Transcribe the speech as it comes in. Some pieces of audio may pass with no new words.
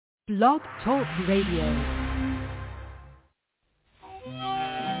Blog Talk Radio.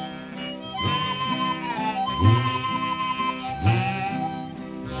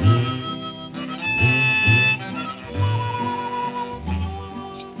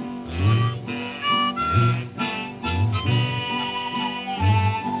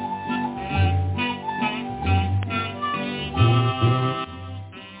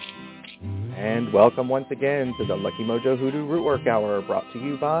 Welcome once again to the Lucky Mojo Hoodoo Rootwork Hour, brought to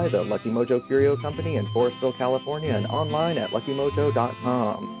you by the Lucky Mojo Curio Company in Forestville, California, and online at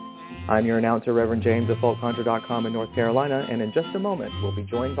luckymojo.com. I'm your announcer, Reverend James of folkconjure.com in North Carolina, and in just a moment, we'll be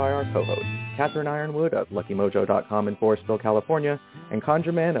joined by our co-hosts, Catherine Ironwood of luckymojo.com in Forestville, California, and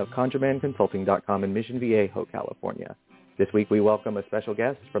ConjureMan of conjuremanconsulting.com in Mission Viejo, California. This week, we welcome a special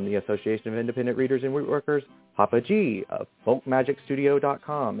guest from the Association of Independent Readers and Rootworkers, Papa G of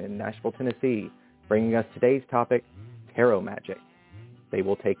folkmagicstudio.com in Nashville, Tennessee, bringing us today's topic, tarot magic. They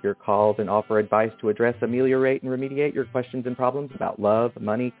will take your calls and offer advice to address, ameliorate, and remediate your questions and problems about love,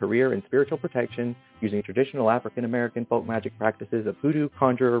 money, career, and spiritual protection using traditional African-American folk magic practices of hoodoo,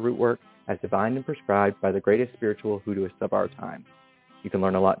 conjure, or rootwork as divined and prescribed by the greatest spiritual hoodooists of our time. You can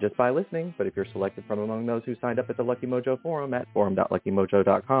learn a lot just by listening, but if you're selected from among those who signed up at the Lucky Mojo Forum at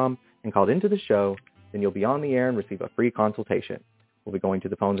forum.luckymojo.com and called into the show, then you'll be on the air and receive a free consultation. We'll be going to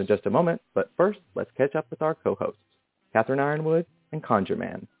the phones in just a moment, but first, let's catch up with our co-hosts, Catherine Ironwood and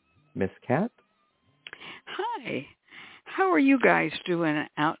ConjureMan. Miss Cat? Hi. How are you guys doing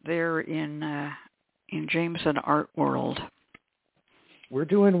out there in Jameson Art World? We're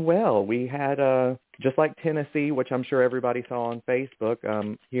doing well. We had, just like Tennessee, which I'm sure everybody saw on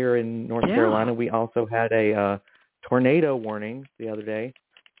Facebook, here in North Carolina, we also had a tornado warning the other day.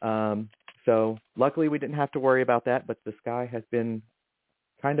 So luckily we didn't have to worry about that, but the sky has been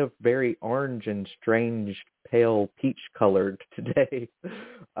kind of very orange and strange, pale peach-colored today.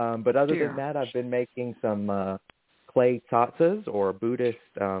 But other than that, I've been making some clay tsatsas or Buddhist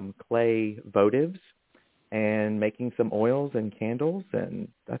clay votives and making some oils and candles, and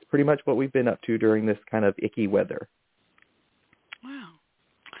that's pretty much what we've been up to during this kind of icky weather. Wow.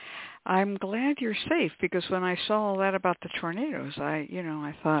 I'm glad you're safe, because when I saw all that about the tornadoes,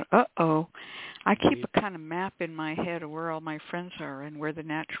 I thought, uh-oh. I keep a kind of map in my head of where all my friends are and where the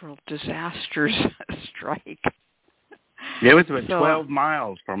natural disasters strike. It was about 12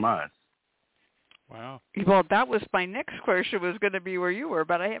 miles from us. Wow. Well, that was my next question, was going to be where you were,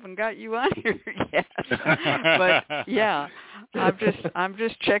 but I haven't got you on here yet. But yeah, I'm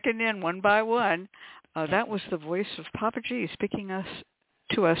just checking in one by one. That was the voice of Papa G speaking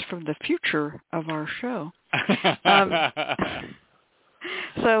to us from the future of our show.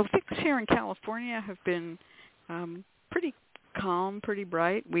 So things here in California have been pretty calm, pretty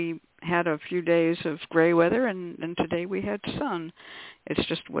bright. We had a few days of gray weather, and today we had sun. It's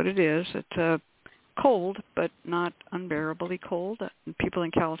just what it is. It's cold, but not unbearably cold. People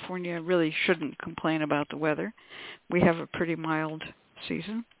in California really shouldn't complain about the weather. We have a pretty mild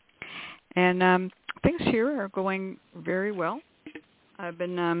season. And things here are going very well. I've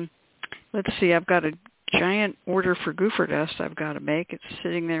been, I've got a giant order for goofer dust I've got to make. It's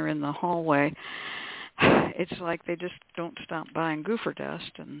sitting there in the hallway. It's like they just don't stop buying goofer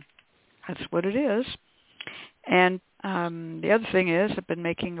dust, and that's what it is. And the other thing is I've been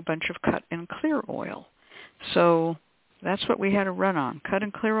making a bunch of cut and clear oil. So that's what we had to run on, cut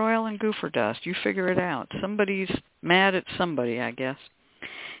and clear oil and goofer dust. You figure it out. Somebody's mad at somebody, I guess.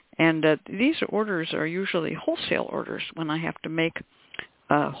 And these orders are usually wholesale orders when I have to make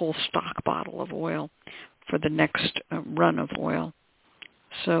a whole stock bottle of oil for the next run of oil.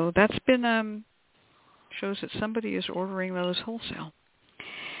 So that's been, shows that somebody is ordering those wholesale.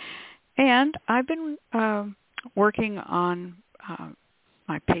 And I've been working on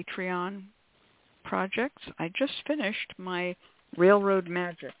my Patreon projects. I just finished my Railroad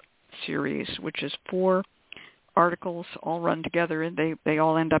Magic series, which is 4 articles all run together, and they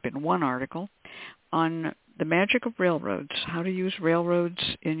all end up in one article on the magic of railroads, how to use railroads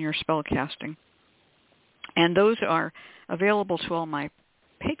in your spellcasting. And those are available to all my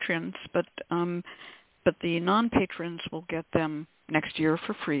patrons, but the non-patrons will get them next year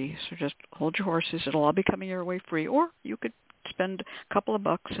for free. So just hold your horses. It'll all be coming your way free, or you could spend a couple of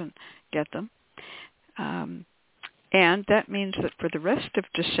bucks and get them. And that means that for the rest of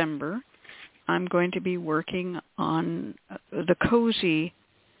December, I'm going to be working on the cozy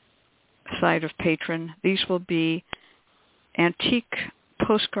side of Patron. These will be antique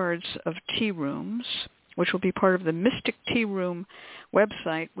postcards of tea rooms, which will be part of the Mystic Tea Room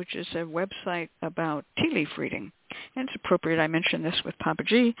website, which is a website about tea leaf reading. And it's appropriate I mention this with Papa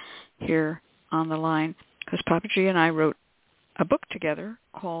G here on the line, because Papa G and I wrote a book together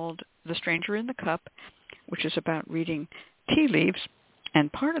called The Stranger in the Cup, which is about reading tea leaves.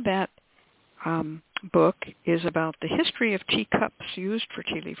 And part of that book is about the history of teacups used for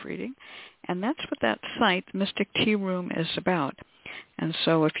tea leaf reading. And that's what that site, Mystic Tea Room, is about. And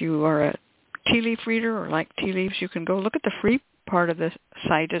so if you are a tea leaf reader or like tea leaves, you can go look at the free part of the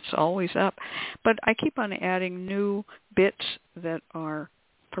site. It's always up. But I keep on adding new bits that are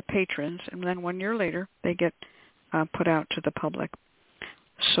for patrons, and then 1 year later they get put out to the public.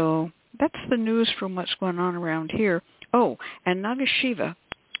 So that's the news from what's going on around here. Oh, and Nagashiva,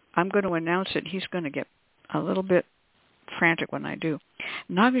 I'm going to announce it. He's going to get a little bit frantic when I do.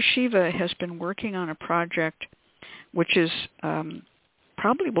 Nagashiva has been working on a project which is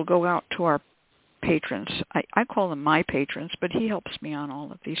probably will go out to our patrons. I call them my patrons, but he helps me on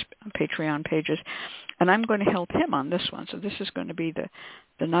all of these Patreon pages, and I'm going to help him on this one. So this is going to be the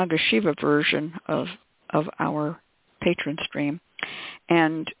Nagashiva version of our patron stream.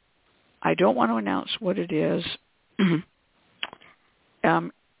 And I don't want to announce what it is,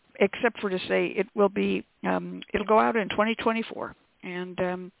 except for to say it will be, it'll go out in 2024,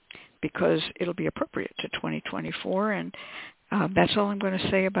 and because it'll be appropriate to 2024, and that's all I'm going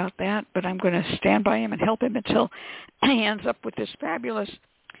to say about that. But I'm going to stand by him and help him until he ends up with this fabulous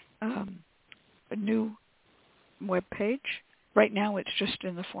new web page. Right now it's just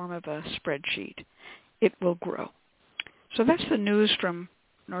in the form of a spreadsheet. It will grow. So that's the news from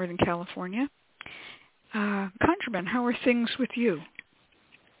Northern California. Conjurman, how are things with you?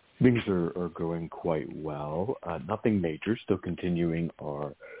 Things are going quite well. Nothing major. Still continuing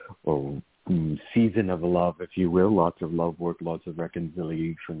our season of love, if you will. Lots of love work, lots of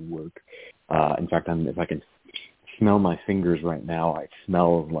reconciliation work. In fact, if I can smell my fingers right now, I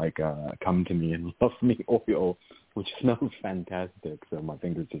smell like Come to Me and Love Me oil, which smells fantastic. So my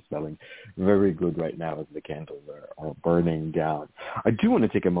fingers are smelling very good right now as the candles are burning down. I do want to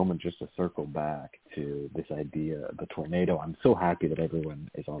take a moment just to circle back to this idea of the tornado. I'm so happy that everyone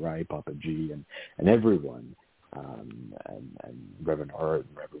is all right, Papa G and everyone, and Reverend Art,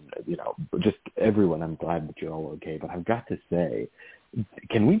 and Reverend, just everyone. I'm glad that you're all okay. But I've got to say,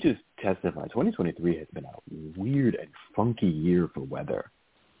 can we just testify? 2023 has been a weird and funky year for weather.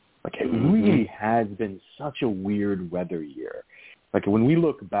 Like, it really has been such a weird weather year. Like, when we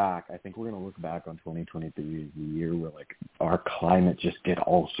look back, I think we're going to look back on 2023 as the year where, like, our climate just did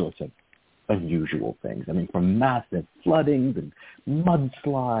all sorts of unusual things. I mean, from massive floodings and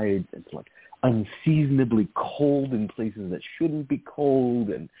mudslides, it's like unseasonably cold in places that shouldn't be cold.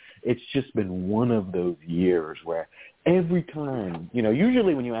 And it's just been one of those years where every time,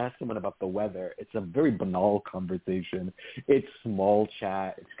 usually when you ask someone about the weather, it's a very banal conversation. It's small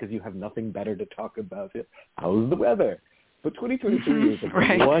chat. It's because you have nothing better to talk about. How's the weather? But 2023 is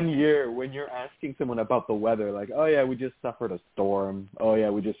like 1 year when you're asking someone about the weather, like, oh, yeah, we just suffered a storm. Oh, yeah,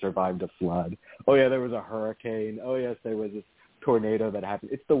 we just survived a flood. Oh, yeah, there was a hurricane. Oh, yes, there was this tornado that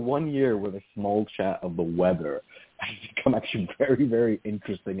happened. It's the 1 year where the small chat of the weather has become actually very, very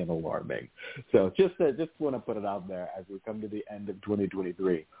interesting and alarming. So just want to put it out there as we come to the end of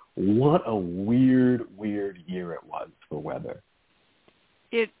 2023. What a weird year it was for weather.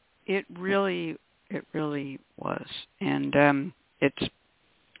 It really was, and it's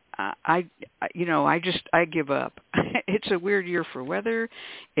I give up. It's a weird year for weather.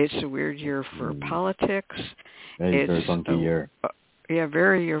 It's a weird year for politics. It's a funky year. Yeah,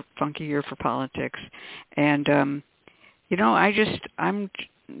 very funky year for politics, and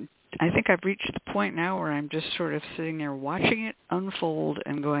I think I've reached the point now where I'm just sort of sitting there watching it unfold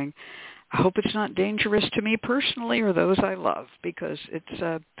and going, I hope it's not dangerous to me personally or those I love, because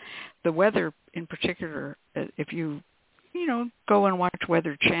it's the weather in particular. If you go and watch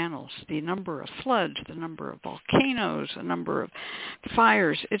weather channels, the number of floods, the number of volcanoes, the number of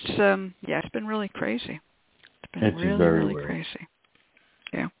fires, it's been really crazy. It's been really crazy.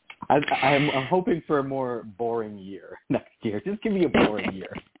 Yeah. I'm hoping for a more boring year next year. Just give me a boring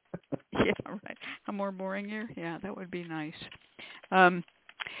year. Yeah, right. A more boring year? Yeah, that would be nice.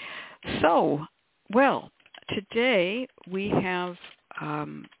 Today we have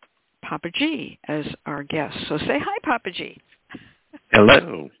Papa G as our guest. So say hi, Papa G.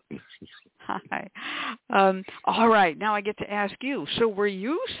 Hello. Hi. All right, now I get to ask you. So were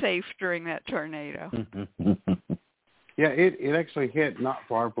you safe during that tornado? Yeah, it actually hit not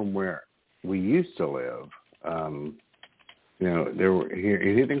far from where we used to live.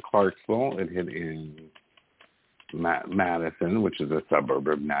 It hit in Clarksville. It hit in Madison, which is a suburb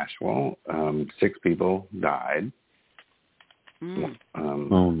of Nashville. 6 people died.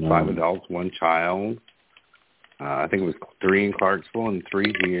 5 adults, 1 child. I think it was 3 in Clarksville and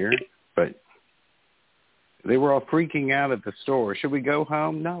 3 here. But They were all freaking out at the store. Should we go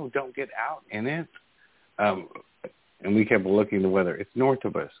home? No, don't get out in it. And we kept looking at the weather. It's north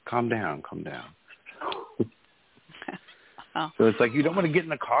of us. Calm down, calm down. Oh. So it's like you don't want to get in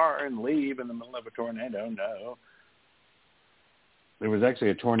the car and leave in the middle of a tornado. No. There was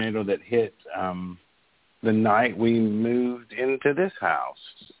actually a tornado that hit the night we moved into this house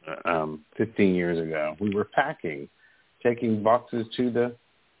 15 years ago. We were packing, taking boxes to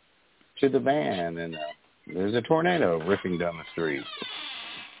the van, and there's a tornado ripping down the street.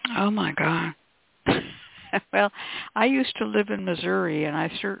 Oh, my God. Well, I used to live in Missouri, and I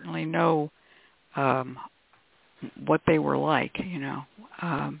certainly know what they were like, you know.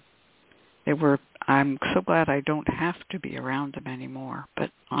 I'm so glad I don't have to be around them anymore. But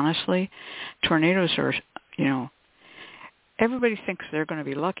honestly, tornadoes are, you know, everybody thinks they're going to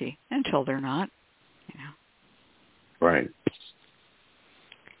be lucky until they're not, you know. Right.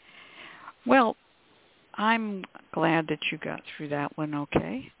 Well, I'm glad that you got through that one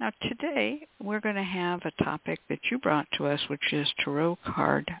okay. Now, today we're going to have a topic that you brought to us, which is tarot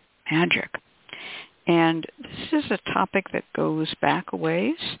card magic. And this is a topic that goes back a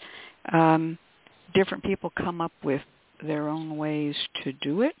ways. Different people come up with their own ways to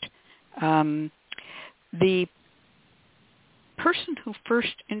do it. The person who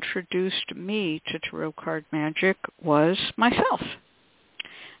first introduced me to tarot card magic was myself.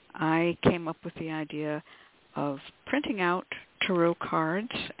 I came up with the idea of printing out tarot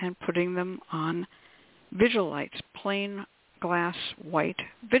cards and putting them on Vigilites, plain glass white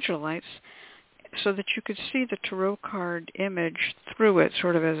Vigilites, so that you could see the tarot card image through it,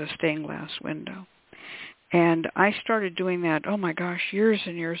 sort of as a stained glass window. And I started doing that, oh my gosh, years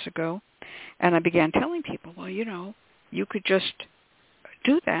and years ago. And I began telling people, well, you know, you could just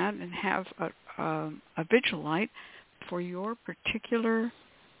do that and have a Vigilite for your particular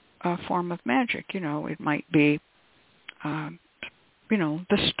form of magic. You know, it might be, you know,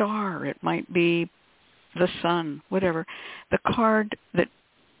 the star. It might be the sun, whatever. The card that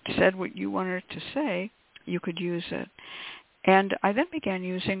said what you wanted it to say, you could use it. And I then began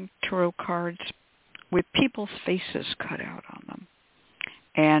using tarot cards with people's faces cut out on them.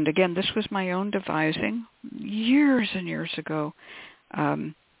 And again, this was my own devising years and years ago.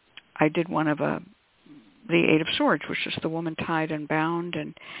 I did one of the Eight of Swords, which is the woman tied and bound,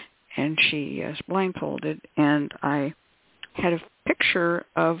 and she is blindfolded. And I had a picture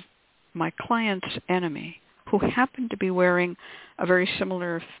of my client's enemy, who happened to be wearing a very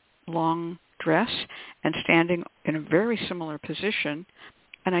similar long dress and standing in a very similar position.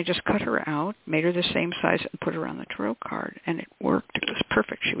 And I just cut her out, made her the same size, and put her on the tarot card. And it worked. It was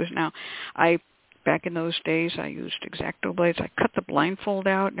perfect. She was now, back in those days, I used X-Acto blades. I cut the blindfold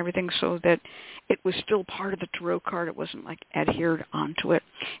out and everything so that it was still part of the tarot card. It wasn't like adhered onto it.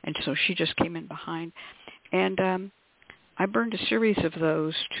 And so she just came in behind. And I burned a series of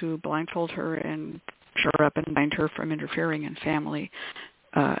those to blindfold her and shut her up and bind her from interfering in family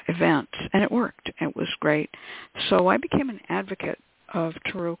events. And it worked. It was great. So I became an advocate of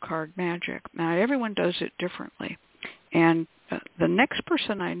tarot card magic. Now, everyone does it differently. And the next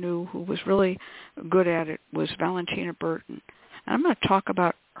person I knew who was really good at it was Valentina Burton. And I'm going to talk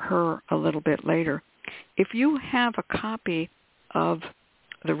about her a little bit later. If you have a copy of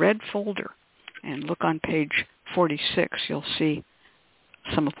the red folder and look on page 46, you'll see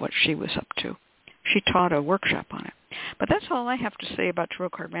some of what she was up to. She taught a workshop on it. But that's all I have to say about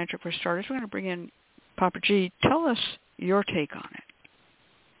tarot card magic for starters. We're going to bring in Papa G. Tell us your take on it.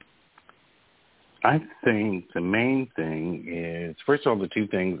 I think the main thing is, first of all, the two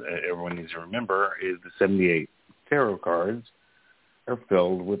things everyone needs to remember is the 78 tarot cards are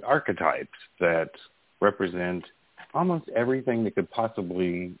filled with archetypes that represent almost everything that could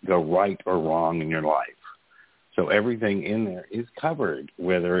possibly go right or wrong in your life. So everything in there is covered,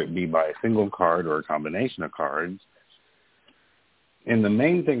 whether it be by a single card or a combination of cards. And the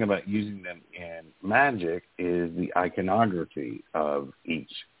main thing about using them in magic is the iconography of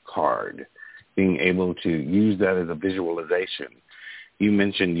each card, being able to use that as a visualization. You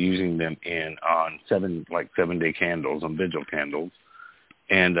mentioned using them on 7-day candles, on vigil candles.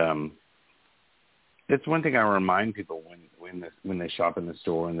 And it's one thing I remind people when they shop in the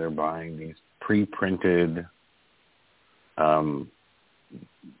store and they're buying these pre-printed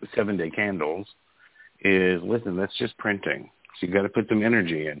 7-day candles is, listen, that's just printing. So you got to put some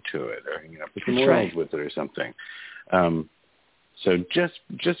energy into it, or put some oils with it or something. So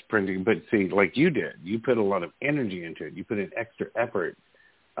just printing, but see, like you did, you put a lot of energy into it. You put in extra effort.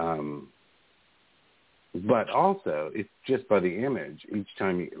 But also, it's just by the image. Each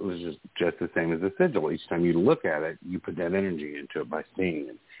time it was just the same as a sigil. Each time you look at it, you put that energy into it by seeing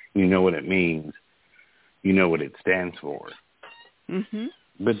it. You know what it means. you know what it stands for. Mm-hmm.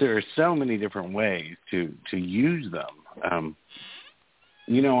 But there are so many different ways to use them.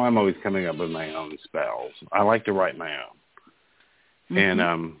 I'm always coming up with my own spells. I like to write my own. Mm-hmm.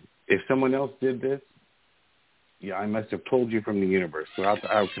 And if someone else did this, I must have pulled you from the universe. So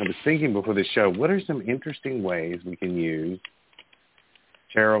I was thinking before the show, what are some interesting ways we can use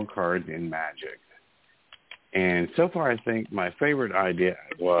tarot cards in magic? And so far, I think my favorite idea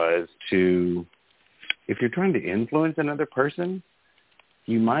was if you're trying to influence another person,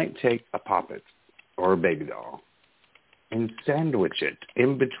 you might take a puppet or a baby doll and sandwich it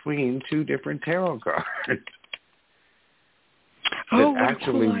in between two different tarot cards. Oh, what a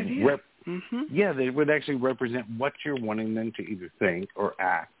cool idea. Yeah, they would actually represent what you're wanting them to either think or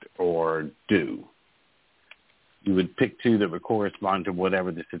act or do. You would pick two that would correspond to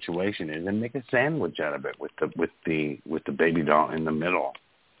whatever the situation is and make a sandwich out of it with the baby doll in the middle.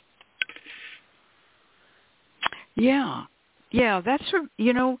 Yeah, that's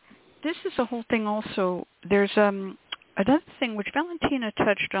this is a whole thing. Also, there's another thing which Valentina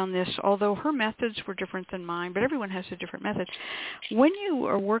touched on this, although her methods were different than mine, but everyone has a different method. When you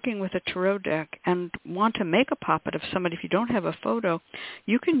are working with a tarot deck and want to make a puppet of somebody, if you don't have a photo,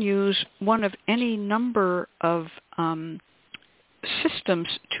 you can use one of any number of systems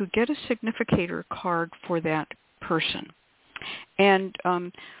to get a significator card for that person. And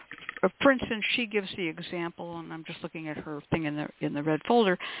for instance, she gives the example, and I'm just looking at her thing in the red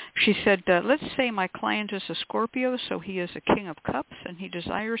folder. She said, let's say my client is a Scorpio, so he is a King of Cups, and he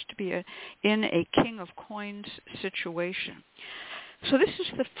desires to be in a King of Coins situation. So this is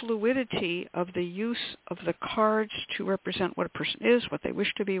the fluidity of the use of the cards to represent what a person is, what they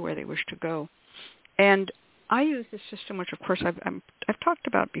wish to be, where they wish to go. And I use this system, which of course I've talked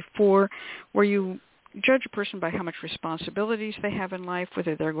about before, where you judge a person by how much responsibilities they have in life,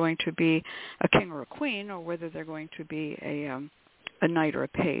 whether they're going to be a king or a queen, or whether they're going to be a knight or a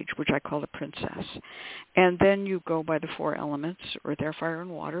page, which I call the princess. And then you go by the four elements, earth, air, fire,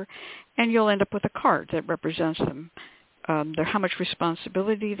 and water, and you'll end up with a card that represents them. How much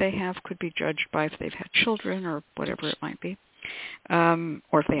responsibility they have could be judged by if they've had children or whatever it might be,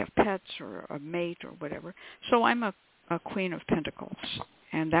 or if they have pets or a mate or whatever. So I'm a Queen of Pentacles,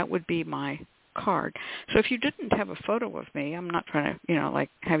 and that would be my card. So if you didn't have a photo of me, I'm not trying to,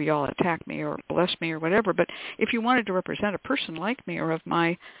 have you all attack me or bless me or whatever, but if you wanted to represent a person like me or of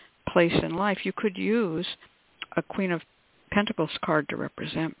my place in life, you could use a Queen of Pentacles card to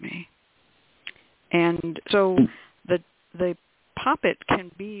represent me. And so the puppet can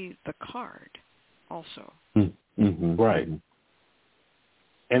be the card also. Mm-hmm. Right.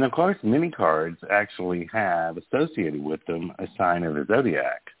 And of course, many cards actually have associated with them a sign of the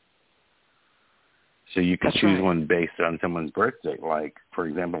zodiac. So you can choose one based on someone's birthday. Like, for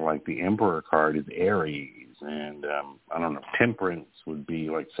example, like the Emperor card is Aries, and Temperance would be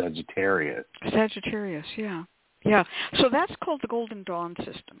like Sagittarius. Sagittarius, yeah. Yeah, so that's called the Golden Dawn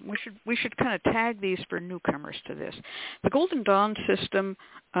system. We should kind of tag these for newcomers to this. The Golden Dawn system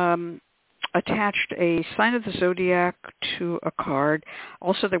attached a sign of the zodiac to a card.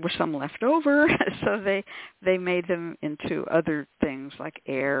 Also, there were some left over, so they made them into other things like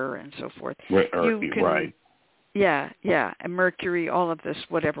air and so forth. Right. Yeah, and Mercury, all of this,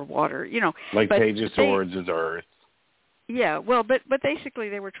 whatever, water, Like Page of Swords is Earth. Yeah, well, but basically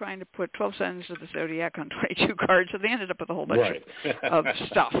they were trying to put 12 signs of the zodiac on 22 cards, so they ended up with a whole bunch of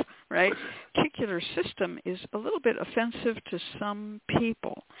stuff, right? Particular system is a little bit offensive to some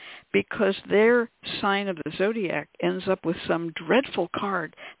people because their sign of the zodiac ends up with some dreadful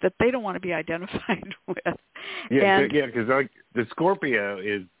card that they don't want to be identified with. Yeah, because the Scorpio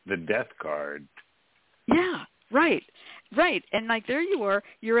is the death card. Yeah, right. And like there you are,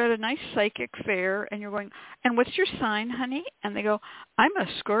 you're at a nice psychic fair and you're going, and what's your sign, honey? And they go, I'm a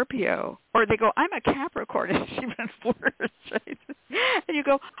Scorpio. Or they go, I'm a Capricorn. It's even worse, right? And you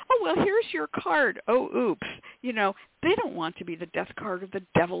go, oh, well, here's your card. Oh, oops. They don't want to be the death card or the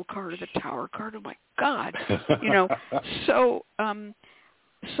devil card or the tower card. Oh, my God.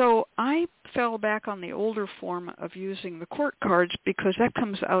 So I fell back on the older form of using the court cards because that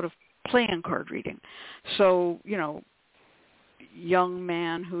comes out of playing card reading. So, young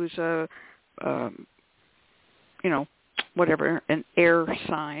man who's a, whatever, an air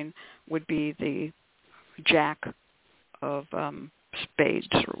sign would be the jack of spades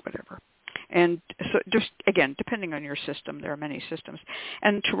or whatever. And so just, again, depending on your system, there are many systems.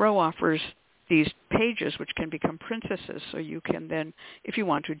 And Tarot offers these pages which can become princesses, so you can then, if you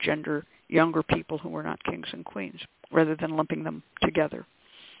want to, gender younger people who are not kings and queens rather than lumping them together.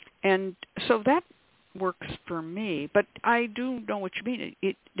 And so that works for me. But I do know what you mean.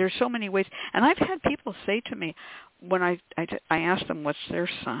 There's so many ways. And I've had people say to me, when I ask them what's their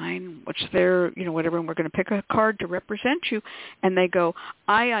sign, what's their, whatever, and we're going to pick a card to represent you, and they go,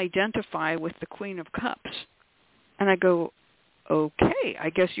 I identify with the Queen of Cups. And I go, okay,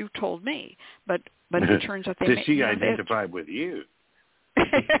 I guess you told me. But it turns out they Does she identify with you?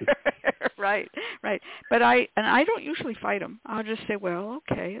 Right. But I don't usually fight them. I'll just say, well,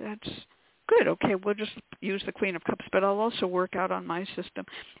 okay, that's good. Okay, we'll just use the Queen of Cups, but I'll also work out on my system,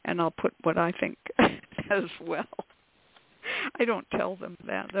 and I'll put what I think as well. I don't tell them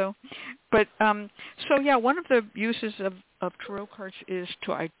that, though. But, so yeah, one of the uses of tarot cards is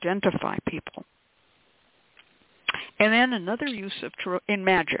to identify people. And then another use of tarot in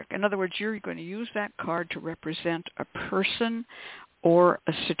magic. In other words, you're going to use that card to represent a person or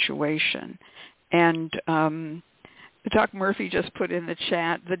a situation. And Doc Murphy just put in the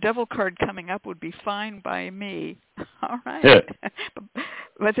chat, the devil card coming up would be fine by me. All right. Yeah.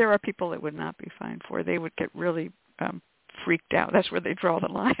 But there are people it would not be fine for. They would get really freaked out. That's where they draw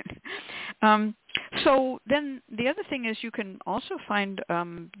the line. So then the other thing is you can also find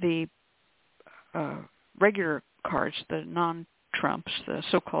the regular cards, the non-trumps, the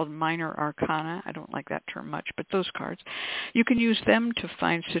so-called minor arcana. I don't like that term much, but those cards. You can use them to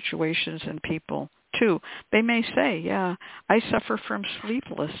find situations and people, too. They may say, yeah, I suffer from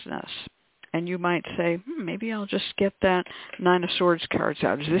sleeplessness. And you might say, maybe I'll just get that Nine of Swords cards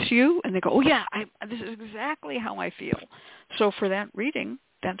out. Is this you? And they go, oh, yeah, this is exactly how I feel. So for that reading,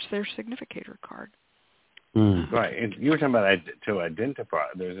 that's their significator card. Right. And you were talking about to identify.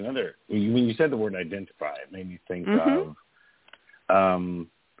 There's another, when you said the word identify, it made me think of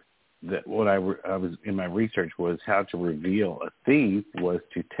that what I was in my research was how to reveal a thief was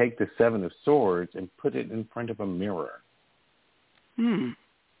to take the Seven of Swords and put it in front of a mirror.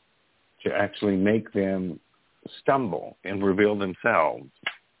 To actually make them stumble and reveal themselves.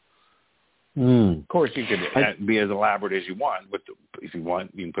 Of course, you could be as elaborate as you want. If you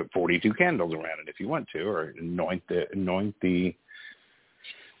want, you can put 42 candles around it if you want to, or anoint the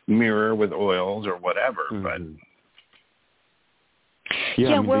mirror with oils or whatever. But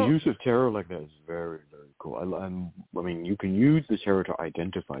the use of tarot like that is very, very cool. I mean, you can use the tarot to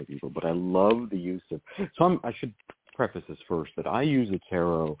identify people, but I love the use of. So I should preface this first that I use the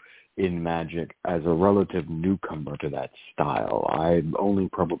tarot in magic as a relative newcomer to that style. I'm only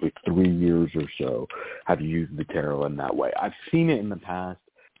probably 3 years or so have used the tarot in that way. I've seen it in the past.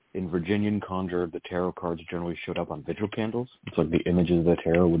 In Virginian Conjure, the tarot cards generally showed up on vigil candles. It's like the images of the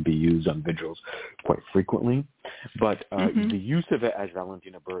tarot would be used on vigils quite frequently. But the use of it, as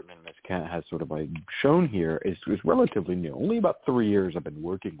Valentina Burton and Ms. Kent has sort of shown here, is relatively new. Only about 3 years I've been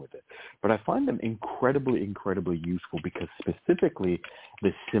working with it. But I find them incredibly, incredibly useful because specifically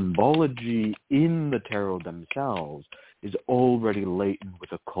the symbology in the tarot themselves is already latent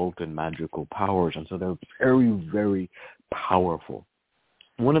with occult and magical powers. And so they're very, very powerful.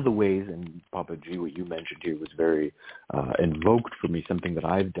 One of the ways, and Papa G, what you mentioned here was very invoked for me, something that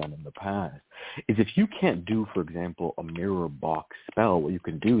I've done in the past, is if you can't do, for example, a mirror box spell, what you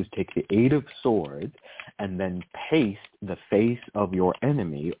can do is take the Eight of Swords and then paste the face of your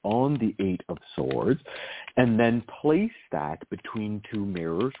enemy on the Eight of Swords and then place that between two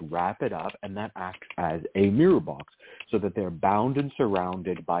mirrors, wrap it up, and that acts as a mirror box so that they're bound and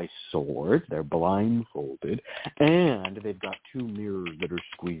surrounded by swords, they're blindfolded, and they've got two mirrors that are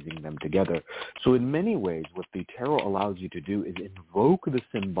squeezing them together. So in many ways, what the tarot allows you to do is invoke the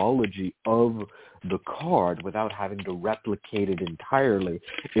symbology of the card without having to replicate it entirely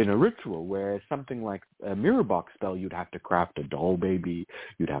in a ritual, whereas something like a mirror box spell, you'd have to craft a doll baby,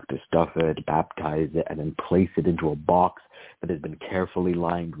 you'd have to stuff it, baptize it, and then place it into a box that has been carefully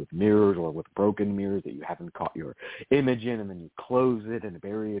lined with mirrors or with broken mirrors that you haven't caught your image in, and then you close it and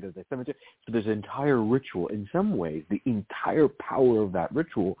bury it as a cemetery. So there's an entire ritual. In some ways, the entire power of that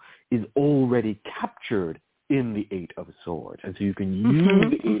ritual is already captured in the Eight of Swords. And so you can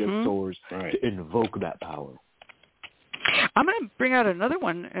use the Eight of Swords to invoke that power. I'm going to bring out another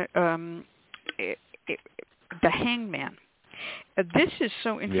one, the Hangman. This is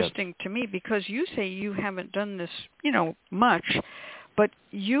so interesting to me because you say you haven't done this, much, but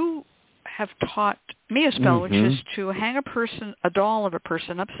you have taught me a spell, which is to hang a doll of a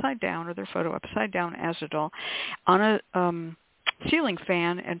person upside down, or their photo upside down as a doll, on a ceiling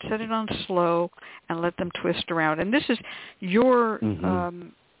fan and set it on slow and let them twist around. And this is your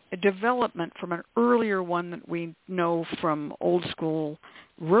development from an earlier one that we know from old school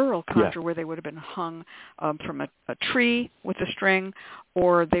rural conjure, where they would have been hung from a tree with a string,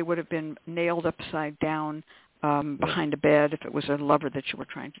 or they would have been nailed upside down behind a bed if it was a lover that you were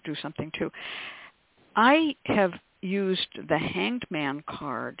trying to do something to. I have used the Hanged Man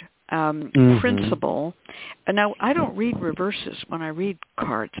card principle. And now, I don't read reverses when I read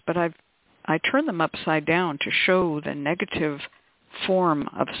cards, but I turn them upside down to show the negative form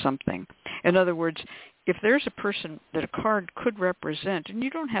of something. In other words, if there's a person that a card could represent, and you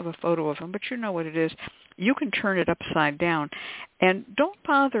don't have a photo of them, but you know what it is, you can turn it upside down. And don't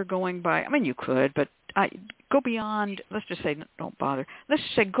bother going by, I mean, you could, but go beyond, let's just say don't bother. Let's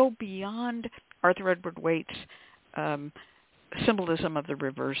just say go beyond Arthur Edward Waite's symbolism of the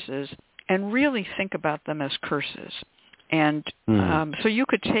reverses and really think about them as curses. And so you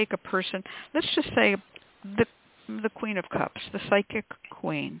could take a person, let's just say the Queen of Cups, the psychic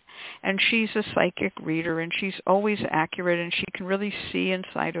queen, and she's a psychic reader, and she's always accurate, and she can really see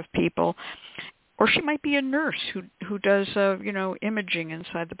inside of people. Or she might be a nurse who does imaging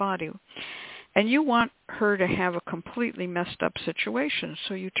inside the body, and you want her to have a completely messed up situation,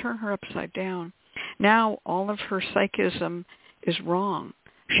 so you turn her upside down. Now all of her psychism is wrong.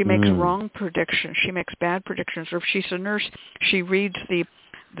 She makes wrong predictions. She makes bad predictions. Or if she's a nurse, she reads the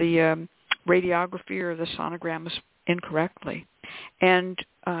radiography or the sonograms incorrectly. And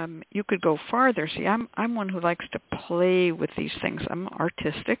you could go farther. See, I'm one who likes to play with these things. I'm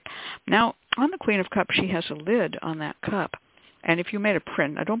artistic. Now, on the Queen of Cups, she has a lid on that cup. And if you made a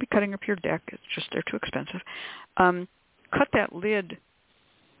print, now don't be cutting up your deck. It's just they're too expensive. Cut that lid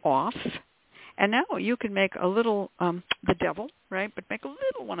off. And now you can make a little, the devil, right? But make a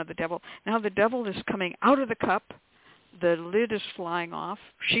little one of the devil. Now the devil is coming out of the cup. The lid is flying off.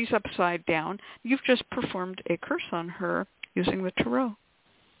 She's upside down. You've just performed a curse on her using the tarot.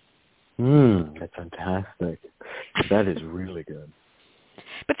 That's fantastic. That is really good.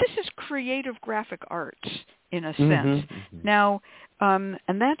 But this is creative graphic arts in a sense. Now, and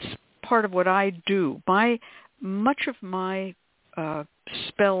that's part of what I do. Much of my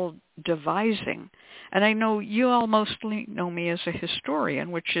spell devising, and I know you all mostly know me as a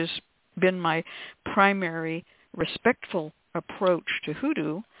historian, which has been my primary respectful approach to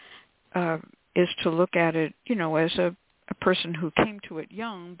hoodoo, is to look at it, as a person who came to it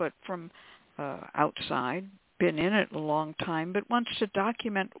young, but from outside, been in it a long time, but wants to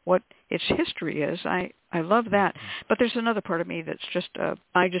document what its history is. I love that. But there's another part of me that's just,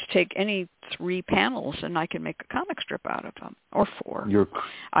 I just take any 3 panels and I can make a comic strip out of them, or 4.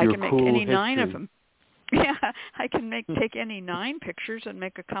 I can make any 9 of them. Yeah, I can take any 9 pictures and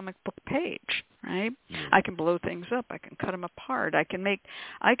make a comic book page, right? I can blow things up. I can cut them apart. I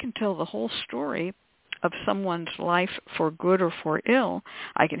can tell the whole story of someone's life for good or for ill.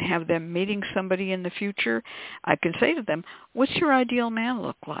 I can have them meeting somebody in the future. I can say to them, "What's your ideal man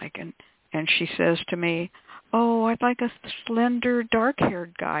look like?" And she says to me, "Oh, I'd like a slender,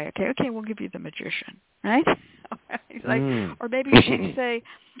 dark-haired guy." Okay, we'll give you the magician, right? He's like, or maybe she'd say,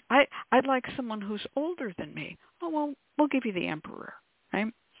 I'd like someone who's older than me. Oh, well, we'll give you the emperor,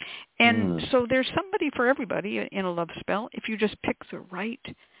 right? And so there's somebody for everybody in a love spell if you just pick the right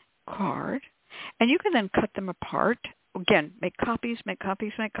card. And you can then cut them apart. Again, make copies.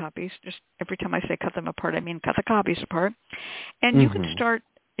 Just every time I say cut them apart, I mean cut the copies apart. And you can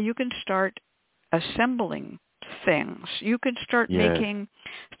start assembling things. You can start making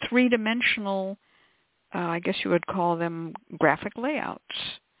 3-dimensional, I guess you would call them graphic layouts.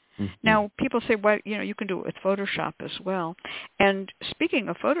 Now, people say, well, you can do it with Photoshop as well. And speaking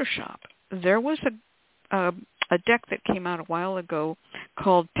of Photoshop, there was a deck that came out a while ago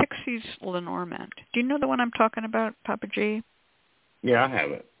called Pixie's Lenormand. Do you know the one I'm talking about, Papa G? Yeah, I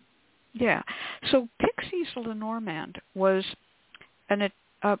have it. Yeah. So Pixie's Lenormand was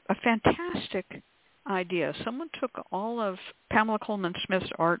a fantastic idea. Someone took all of Pamela Coleman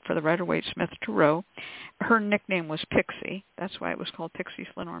Smith's art for the Rider-Waite-Smith Tarot. Her nickname was Pixie. That's why it was called Pixie's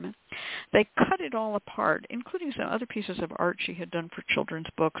Lenormand. They cut it all apart, including some other pieces of art she had done for children's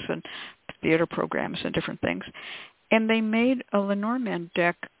books and theater programs and different things. And they made a Lenormand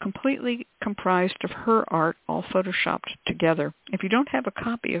deck completely comprised of her art, all photoshopped together. If you don't have a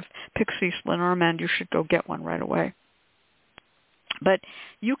copy of Pixie's Lenormand, you should go get one right away. But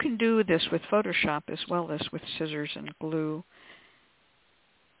you can do this with Photoshop as well as with scissors and glue.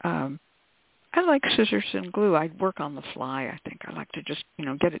 I like scissors and glue. I work on the fly, I think. I like to just,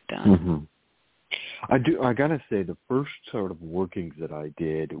 get it done. I gotta say, the first sort of workings that I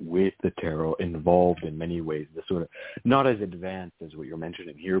did with the tarot involved in many ways the sort of, not as advanced as what you're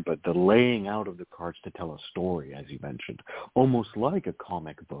mentioning here, but the laying out of the cards to tell a story, as you mentioned, almost like a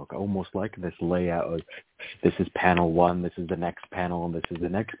comic book, almost like this layout of this is panel 1, this is the next panel, and this is the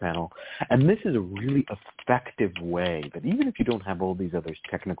next panel. And this is a really effective way that even if you don't have all these other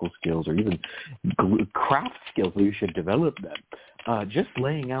technical skills or even craft skills, you should develop them. Just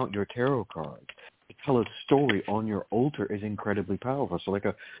laying out your tarot cards, it's tell a story on your altar is incredibly powerful. So like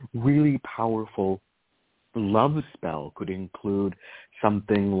a really powerful love spell could include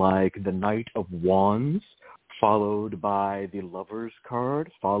something like the Knight of Wands, followed by the Lover's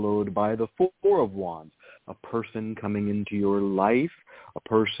card, followed by the Four of Wands. A person coming into your life, a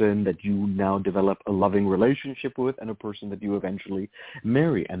person that you now develop a loving relationship with, and a person that you eventually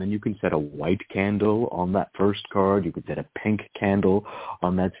marry. And then you can set a white candle on that first card. You could set a pink candle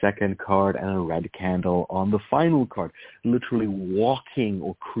on that second card and a red candle on the final card. Literally walking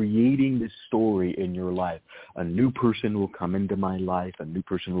or creating this story in your life. A new person will come into my life. A new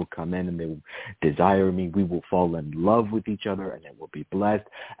person will come in and they will desire me. We will fall in love with each other and then we'll be blessed.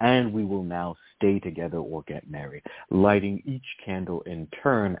 And we will now stay together or get married, lighting each candle in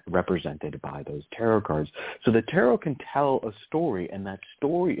turn represented by those tarot cards. So the tarot can tell a story, and that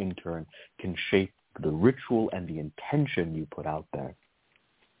story in turn can shape the ritual and the intention you put out there.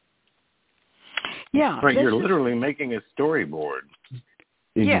 Yeah. Right, you're literally making a storyboard.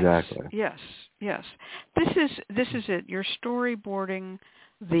 Exactly. Yes. This is it. You're storyboarding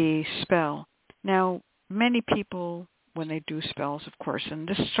the spell. Now, many people, when they do spells, of course, and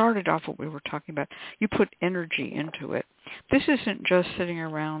this started off what we were talking about, you put energy into it. This isn't just sitting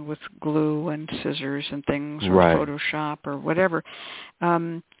around with glue and scissors and things, or right. Photoshop or whatever.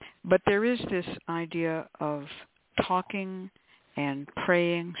 But there is this idea of talking and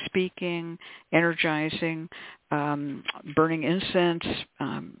praying, speaking, energizing, burning incense,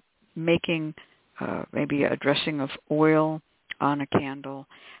 making maybe a dressing of oil on a candle.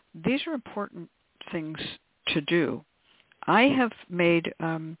 These are important things to do. I have made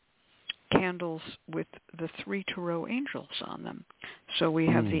candles with the 3 tarot angels on them. So we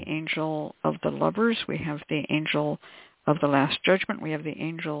have the angel of the lovers, we have the angel of the last judgment, we have the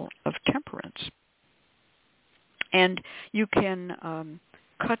angel of temperance. And you can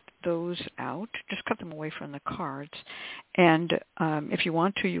cut those out, just cut them away from the cards. And if you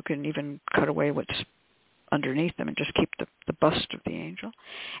want to, you can even cut away what's underneath them and just keep the bust of the angel.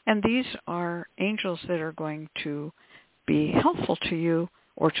 And these are angels that are going to be helpful to you,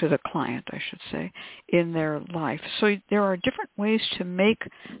 or to the client, I should say, in their life. So there are different ways to make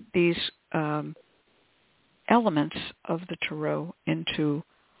these elements of the tarot into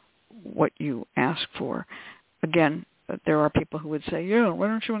what you ask for. Again, there are people who would say, why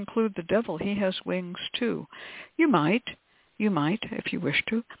don't you include the devil? He has wings too. You might, if you wish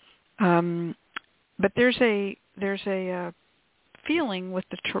to. But there's a feeling with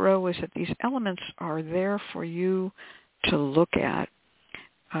the tarot is that these elements are there for you to look at.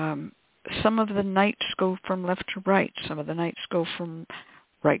 Some of the knights go from left to right. Some of the knights go from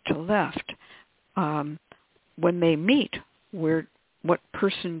right to left. When they meet, what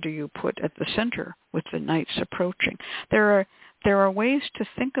person do you put at the center with the knights approaching? There are ways to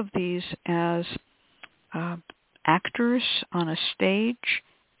think of these as actors on a stage,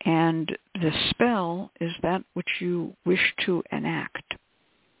 and the spell is that which you wish to enact.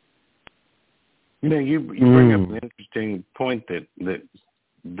 You bring up an interesting point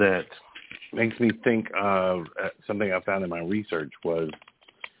that makes me think of something I found in my research was,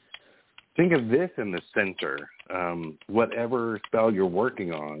 think of this in the center. Whatever spell you're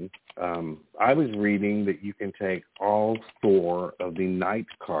working on, I was reading that you can take all 4 of the knight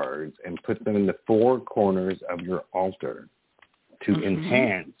cards and put them in the 4 corners of your altar to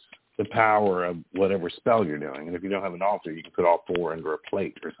enhance the power of whatever spell you're doing. And if you don't have an altar, you can put all 4 under a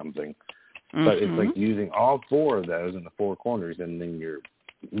plate or something. But it's like using all 4 of those in the 4 corners, and then your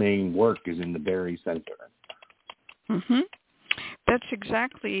main work is in the very center. That's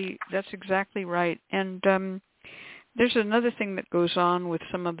exactly right. And there's another thing that goes on with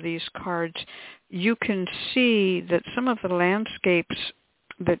some of these cards. You can see that some of the landscapes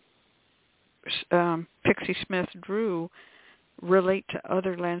that Pixie Smith drew relate to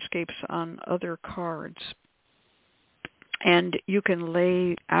other landscapes on other cards. And you can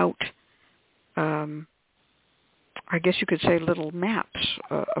lay out, I guess you could say, little maps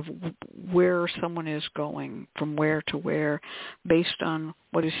of where someone is going, from where to where, based on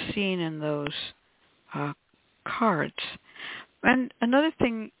what is seen in those cards. And another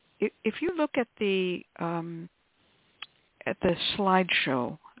thing, if you look at the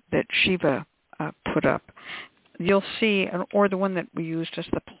slideshow that Shiva put up, you'll see, or the one that we used as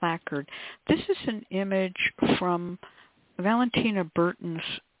the placard, this is an image from Valentina Burton's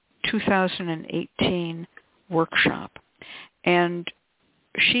 2018 workshop. And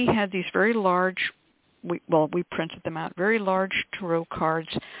she had these very large, we printed them out, very large tarot cards,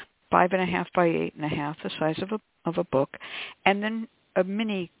 5.5 by 8.5, the size of a book, and then a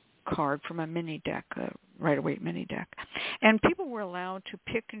mini card from a mini deck, Rider-Waite mini deck. And people were allowed to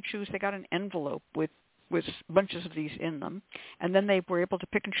pick and choose. They got an envelope with bunches of these in them, and then they were able to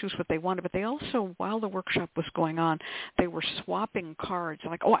pick and choose what they wanted. But they also, while the workshop was going on, they were swapping cards.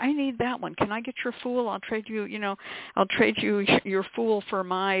 Like, oh, I need that one. Can I get your Fool? I'll trade you, I'll trade you your Fool for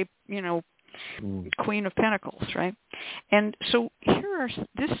my, Queen of Pentacles, right? And so here are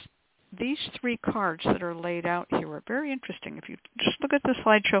these three cards that are laid out here are very interesting. If you just look at the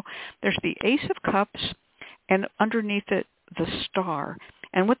slideshow, there's the Ace of Cups, and underneath it, the Star.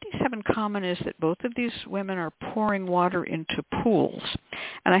 And what these have in common is that both of these women are pouring water into pools.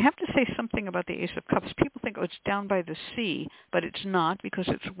 And I have to say something about the Ace of Cups. People think, oh, it's down by the sea, but it's not, because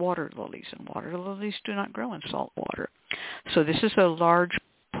it's water lilies, and water lilies do not grow in salt water. So this is a large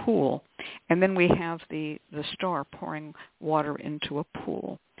pool. And then we have the Star pouring water into a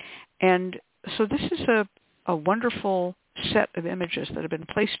pool. And so this is a wonderful set of images that have been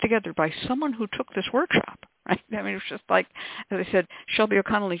placed together by someone who took this workshop, right? I mean, it's just like, as I said, Shelby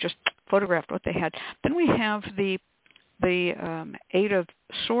O'Connelly just photographed what they had. Then we have the Eight of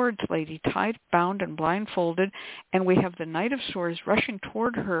Swords lady tied, bound, and blindfolded, and we have the Knight of Swords rushing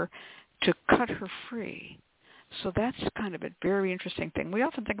toward her to cut her free. So that's kind of a very interesting thing. We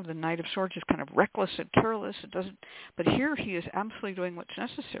often think of the Knight of Swords as kind of reckless and careless. It doesn't, but here he is absolutely doing what's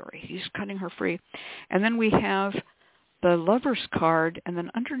necessary. He's cutting her free. And then we have the Lover's card, and then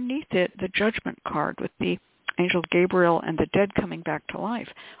underneath it, the Judgment card with the Angel Gabriel and the dead coming back to life.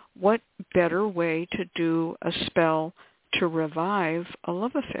 What better way to do a spell to revive a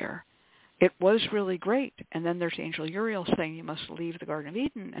love affair? It was really great. And then there's Angel Uriel saying you must leave the Garden of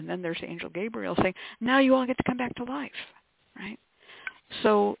Eden. And then there's Angel Gabriel saying, now you all get to come back to life, right?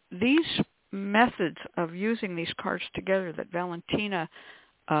 So these methods of using these cards together that Valentina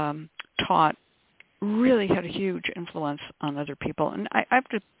taught really had a huge influence on other people. And I have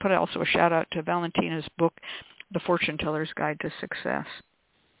to put also a shout out to Valentina's book, The Fortune Teller's Guide to Success.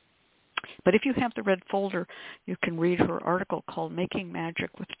 But if you have the red folder, you can read her article called Making Magic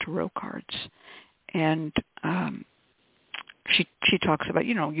with Tarot Cards. And she talks about,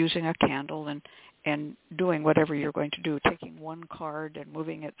 using a candle and doing whatever you're going to do, taking one card and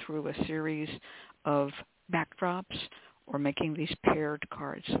moving it through a series of backdrops, or making these paired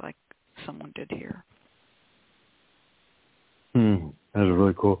cards like someone did here. That is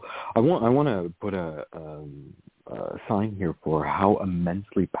really cool. I want to put a sign here for how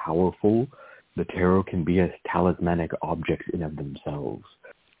immensely powerful the tarot can be as talismanic objects in of themselves.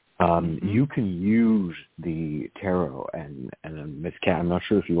 You can use the tarot, and Ms. Kat, I'm not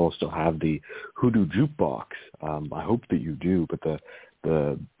sure if you all still have the Hoodoo jukebox. I hope that you do, but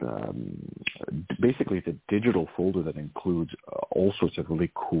basically it's a digital folder that includes all sorts of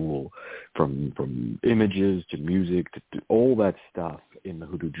really cool, from images to music to all that stuff in the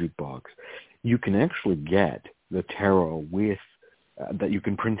Hoodoo jukebox. You can actually get the tarot with that you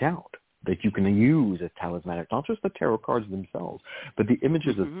can print out, that you can use as talismanic, not just the tarot cards themselves, but the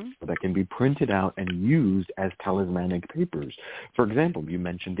images that can be printed out and used as talismanic papers. For example, you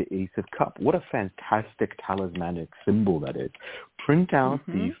mentioned the Ace of Cups. What a fantastic talismanic symbol that is. Print out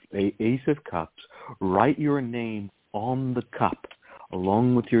the Ace of Cups, write your name on the cup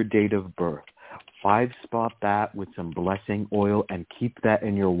along with your date of birth. 5-spot that with some blessing oil and keep that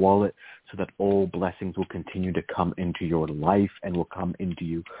in your wallet so that all blessings will continue to come into your life and will come into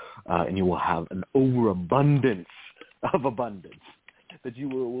you, and you will have an overabundance of abundance, that you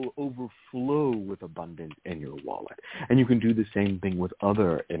will overflow with abundance in your wallet. And you can do the same thing with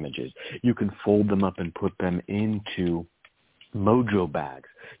other images. You can fold them up and put them into Mojo bags.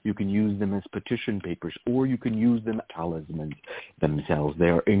 You can use them as petition papers, or you can use them as talismans themselves. They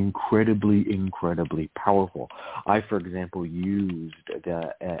are incredibly, incredibly powerful. I, for example, used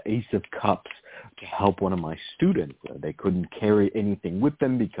the Ace of Cups to help one of my students. They couldn't carry anything with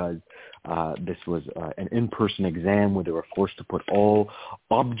them because this was an in-person exam where they were forced to put all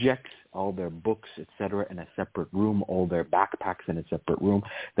objects, all their books, etc., in a separate room, all their backpacks in a separate room,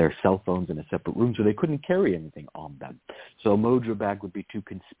 their cell phones in a separate room, so they couldn't carry anything on them. So a Mojo bag would be too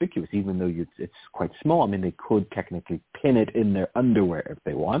conspicuous, even though it's quite small. I mean, they could technically pin it in their underwear if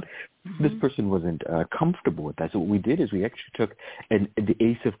they want. This person wasn't comfortable with that. So what we did is we actually took the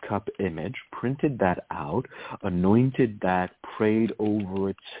Ace of Cup image, printed that out, anointed that, prayed over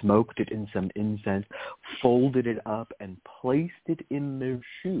it, smoked it in some incense, folded it up, and placed it in their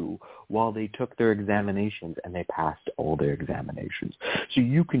shoe while they took their examinations, and they passed all their examinations. So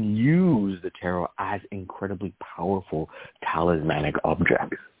you can use the tarot as incredibly powerful talismanic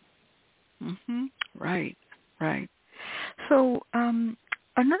objects. Right. So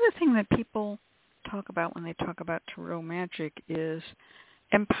another thing that people talk about when they talk about tarot magic is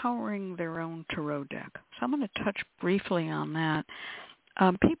empowering their own tarot deck. So I'm going to touch briefly on that.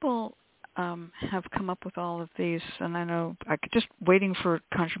 People have come up with all of these, and I know I could just waiting for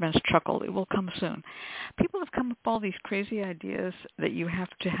ConjureMan's chuckle. It will come soon. People have come up with all these crazy ideas that you have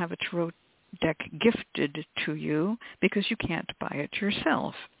to have a tarot deck gifted to you because you can't buy it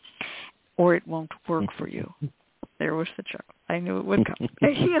yourself, or it won't work for you. There was the chuckle. I knew it would come.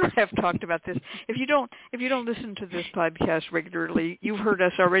 He and I have talked about this. If you don't listen to this podcast regularly, you've heard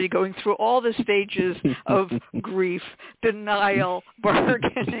us already going through all the stages of grief, denial,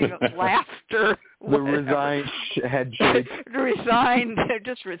 bargaining, laughter. The resigned head shake. Resigned.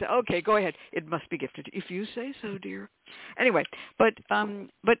 Okay, go ahead. It must be gifted. If you say so, dear. Anyway, but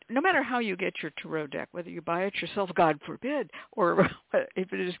no matter how you get your tarot deck, whether you buy it yourself, God forbid, or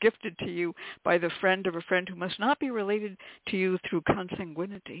if it is gifted to you by the friend of a friend who must not be related to you through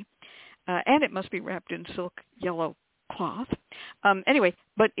consanguinity, and it must be wrapped in silk yellow cloth. Anyway,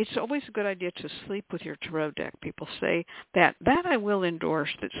 but it's always a good idea to sleep with your tarot deck. People say that I will endorse,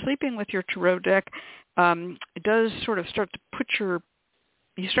 that sleeping with your tarot deck does sort of start to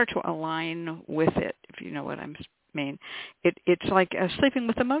you start to align with it, if you know what I mean. It's like sleeping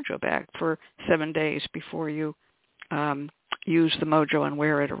with a Mojo bag for 7 days before you use the Mojo and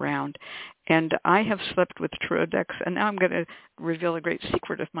wear it around. And I have slept with tarot decks, and now I'm going to reveal a great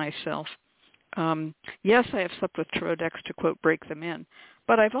secret of myself. Yes, I have slept with tarot decks to, quote, break them in,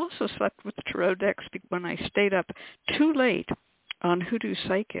 but I've also slept with tarot decks when I stayed up too late on Hoodoo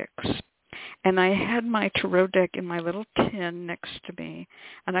Psychics, and I had my tarot deck in my little tin next to me,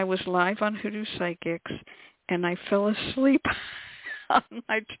 and I was live on Hoodoo Psychics, and I fell asleep on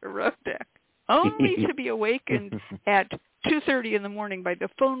my tarot deck, only to be awakened at 2:30 in the morning by the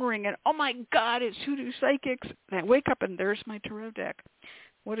phone ring, and oh my God, it's Hoodoo Psychics. And I wake up and there's my tarot deck.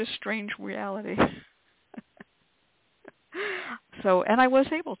 What a strange reality. So, and I was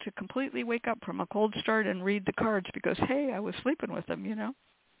able to completely wake up from a cold start and read the cards because, hey, I was sleeping with them, you know.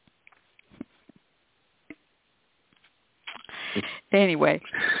 Anyway,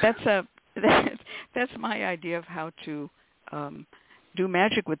 that's my idea of how to do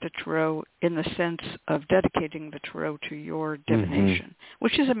magic with the tarot in the sense of dedicating the tarot to your divination,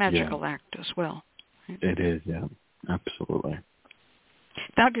 which is a magical act as well. Right? It is, yeah, absolutely.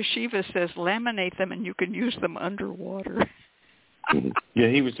 Nagashiva says laminate them and you can use them underwater. Yeah,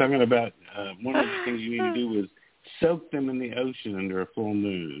 he was talking about one of the things you need to do is soak them in the ocean under a full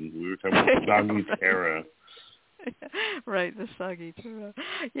moon. We were talking about soggy terra. Right, the soggy tarot.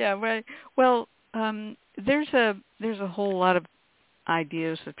 Yeah, right. Well, there's a whole lot of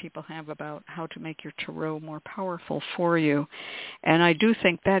ideas that people have about how to make your tarot more powerful for you, and I do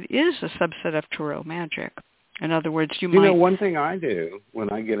think that is a subset of tarot magic. In other words, you might... know, one thing I do when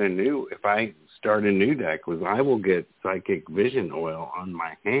I get if I start a new deck, was I will get psychic vision oil on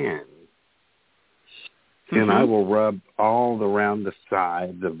my hands, and I will rub all around the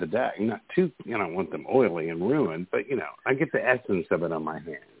sides of the deck. Not too, I don't want them oily and ruined, but, I get the essence of it on my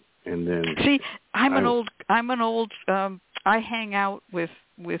hands. And then... See, I hang out with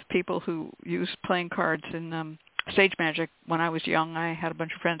people who use playing cards in stage magic. When I was young, I had a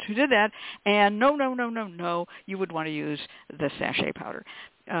bunch of friends who did that. And no, you would want to use the sachet powder.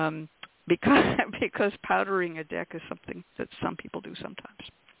 Because powdering a deck is something that some people do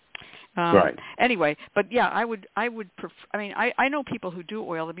sometimes. Right. Anyway, but yeah, I would prefer. I mean, I know people who do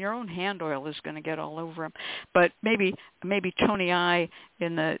oil them. Your own hand oil is going to get all over them. But maybe Tony I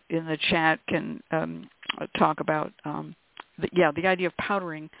in the chat can talk about the idea of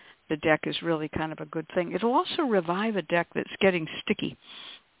powdering the deck is really kind of a good thing. It'll also revive a deck that's getting sticky.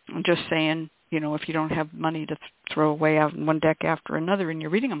 I'm just saying, if you don't have money to throw away out in one deck after another and you're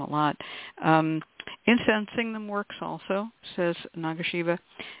reading them a lot, incensing them works also, says Nagashiva.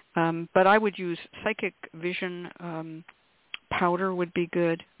 But I would use psychic vision powder would be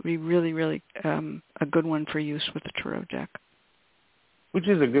good. Would be really, really a good one for use with the tarot deck. Which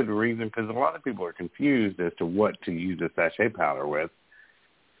is a good reason because a lot of people are confused as to what to use a sachet powder with.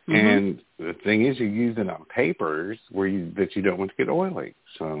 And the thing is, you use it on papers that you don't want to get oily.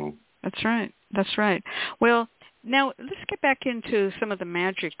 So That's right. Well, now let's get back into some of the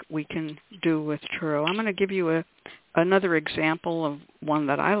magic we can do with tarot. I'm going to give you another example of one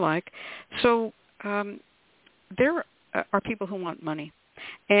that I like. So there are people who want money.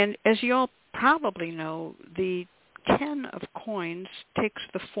 And as you all probably know, the 10 of coins takes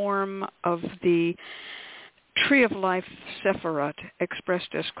the form of the Tree of Life Sephiroth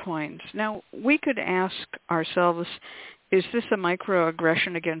expressed as coins. Now, we could ask ourselves, is this a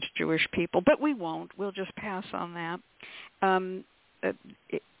microaggression against Jewish people? But we won't. We'll just pass on that.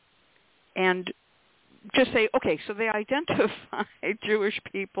 And just say, okay, so they identify Jewish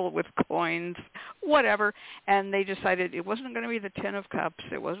people with coins, whatever, and they decided it wasn't going to be the 10 of cups.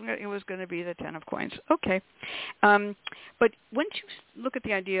 It was going to be the 10 of coins. Okay. But once you look at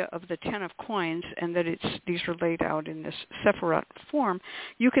the idea of the 10 of coins and that these are laid out in this Sephiroth form,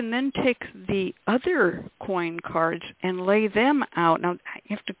 you can then take the other coin cards and lay them out. Now,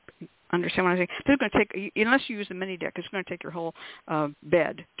 you have to understand what I'm saying. This is going to take, unless you use the mini deck, it's going to take your whole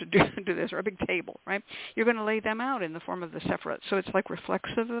bed to do this, or a big table, right? You're going to lay them out in the form of the Sephiroth. So it's like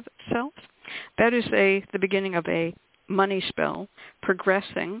reflexive of itself. That is the beginning of a money spell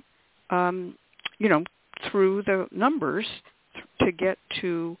progressing, through the numbers to get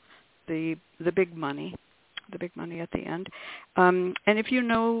to the big money. The big money at the end. And if you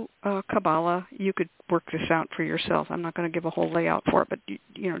know Kabbalah, you could work this out for yourself. I'm not going to give a whole layout for it, but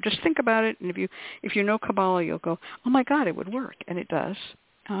just think about it. And if you know Kabbalah, you'll go, oh my God, it would work, and it does.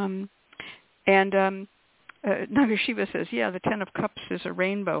 Nagashiva says, yeah, the 10 of cups is a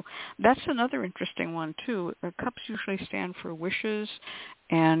rainbow. That's another interesting one too. Cups usually stand for wishes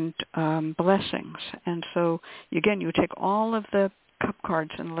and blessings, and so again, you take all of the cup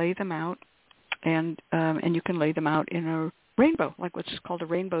cards and lay them out. And you can lay them out in a rainbow, like what's called a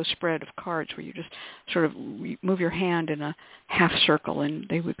rainbow spread of cards, where you just sort of move your hand in a half circle, and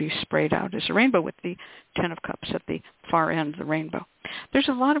they would be sprayed out as a rainbow with the 10 of cups at the far end of the rainbow. There's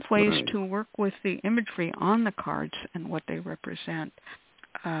a lot of ways to work with the imagery on the cards and what they represent.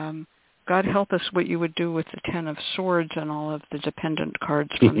 God help us what you would do with the 10 of swords and all of the dependent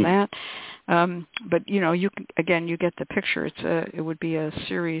cards from that. But you get the picture. It would be a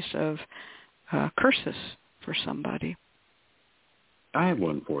series of curses for somebody. I have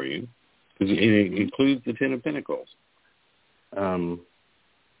one for you, because it includes the 10 of Pentacles.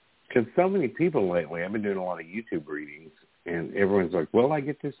 Because so many people lately, I've been doing a lot of YouTube readings, and everyone's like, well, I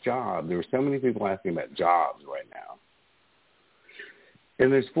get this job. There were so many people asking about jobs right now. And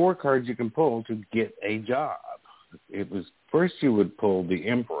there's 4 cards you can pull to get a job. It was, first you would pull the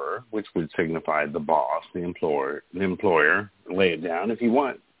Emperor, which would signify the boss, the employer, lay it down. If you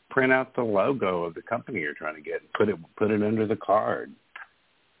want, print out the logo of the company you're trying to get, put it under the card.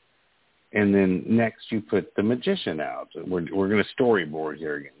 And then next you put the Magician out. We're going to storyboard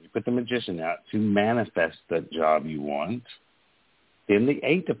here again. You put the Magician out to manifest that job you want. Then the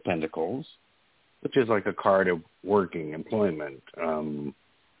 8 of Pentacles, which is like a card of working, employment,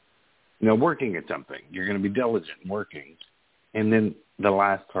 working at something. You're going to be diligent working. And then the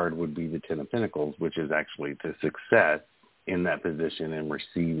last card would be the 10 of Pentacles, which is actually to success in that position and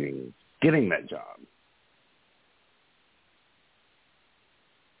getting that job.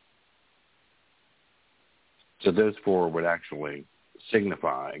 So those 4 would actually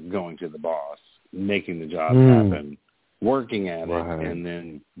signify going to the boss, making the job happen, working at it, and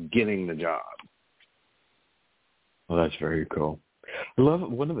then getting the job. Well, that's very cool. I love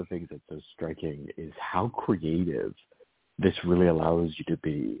one of the things that's so striking is how creative this really allows you to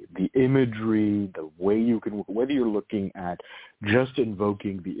be. The imagery, the way you can, whether you're looking at just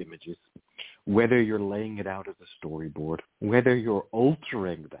invoking the images, whether you're laying it out as a storyboard, whether you're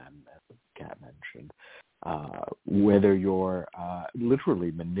altering them, as Kat mentioned, whether you're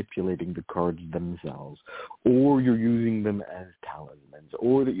literally manipulating the cards themselves, or you're using them as talismans,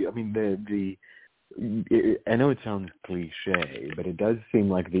 or I know it sounds cliche, but it does seem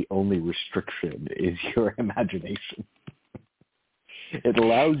like the only restriction is your imagination. It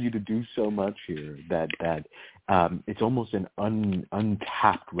allows you to do so much here that it's almost an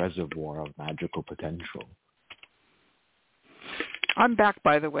untapped reservoir of magical potential. I'm back,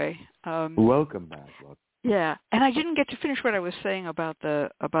 by the way. Welcome back. Yeah, and I didn't get to finish what I was saying about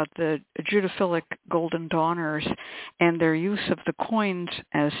the Judophilic Golden Dawners and their use of the coins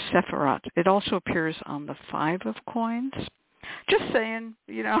as Sephiroth. It also appears on the 5 of coins. Just saying,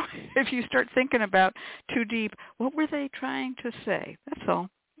 if you start thinking about too deep, what were they trying to say? That's all.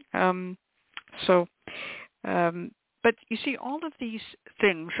 But you see, all of these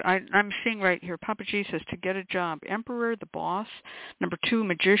things I'm seeing right here. Papa G says to get a job. Emperor, the boss. Number 2,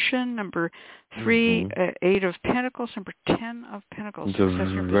 Magician. Number 3, 8 of Pentacles. Number 10 of Pentacles.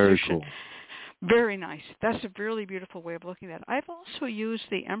 Very cool. Very nice. That's a really beautiful way of looking at it. I've also used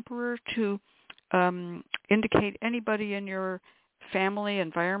the Emperor to indicate anybody in your family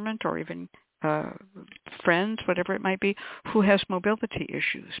environment or even friends, whatever it might be, who has mobility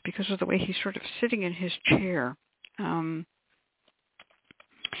issues because of the way he's sort of sitting in his chair.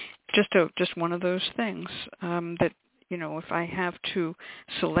 Just one of those things that, if I have to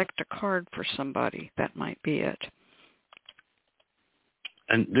select a card for somebody, that might be it.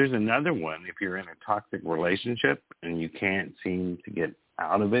 And there's another one, if you're in a toxic relationship and you can't seem to get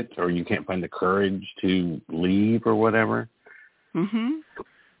out of it, or you can't find the courage to leave or whatever. Mm-hmm.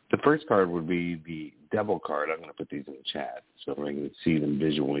 The first card would be the Devil card. I'm going to put these in the chat so I can see them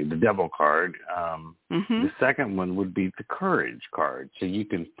visually. The Devil card. Mm-hmm. The second one would be the Courage card. So you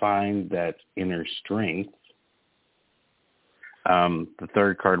can find that inner strength. The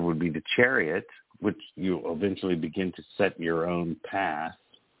third card would be the Chariot, which you eventually begin to set your own path,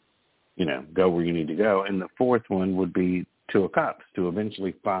 go where you need to go. And the fourth one would be Two of Cups, to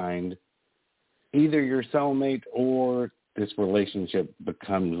eventually find either your soulmate or this relationship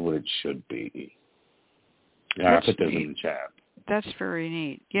becomes what it should be. Yeah, I put those in the chat. That's very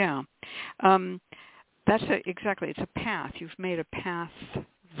neat. Yeah. Exactly. It's a path. You've made a path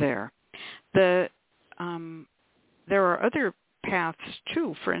there. There are other paths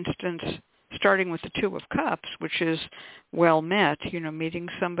too. For instance, starting with the Two of Cups, which is well met, meeting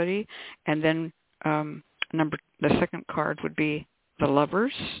somebody, and then the second card would be the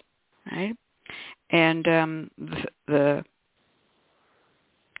Lovers, right? And the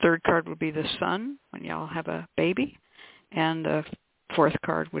third card would be the Sun, when y'all have a baby, and the fourth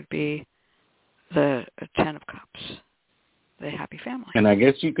card would be the Ten of Cups, the happy family. And I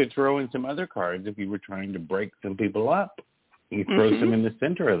guess you could throw in some other cards if you were trying to break some people up. You throw some in the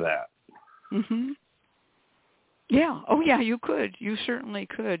center of that. Mm-hmm. Yeah. Oh, yeah, you could. You certainly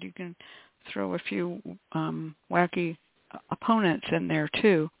could. You can throw a few wacky opponents in there,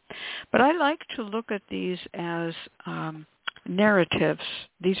 too. But I like to look at these as narratives.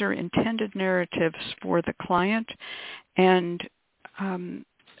 These are intended narratives for the client. And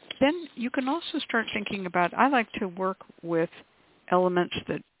then you can also start thinking about, I like to work with elements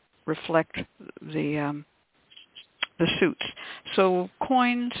that reflect the suits. So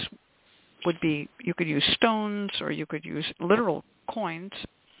coins would be, you could use stones, or you could use literal coins,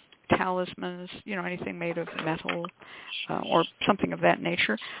 talismans, anything made of metal or something of that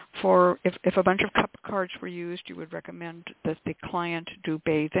nature. For if a bunch of cup cards were used, you would recommend that the client do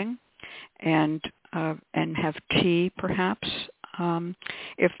bathing and have tea, perhaps.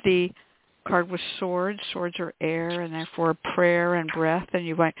 If the card was swords are air, and therefore prayer and breath, and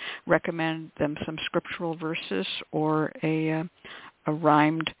you might recommend them some scriptural verses or a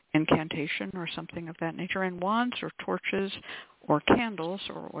rhymed incantation or something of that nature, and wands or torches or candles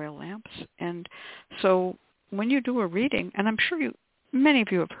or oil lamps. And so when you do a reading, and I'm sure many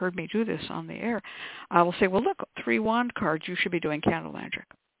of you have heard me do this on the air, I will say, well, look, 3 wand cards, you should be doing candle magic.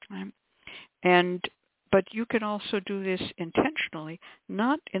 Right? But you can also do this intentionally,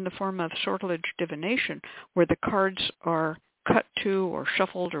 not in the form of sortilege divination, where the cards are cut to or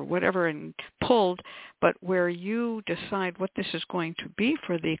shuffled or whatever and pulled, but where you decide what this is going to be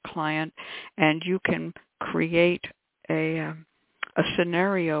for the client, and you can create a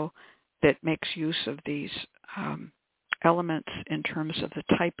scenario that makes use of these elements in terms of the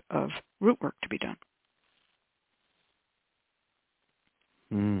type of root work to be done.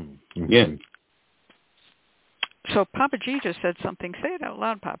 Mm-hmm. Yeah. So Papa G just said something. Say it out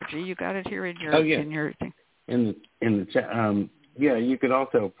loud, Papa G. You got it here in your in your thing. In the chat. You could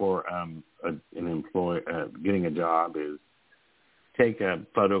also, for an employee getting a job, is take a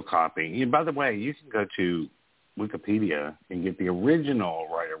photocopy. And by the way, you can go to Wikipedia and get the original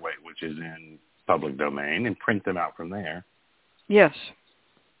Rider-Waite, which is in public domain, and print them out from there. Yes.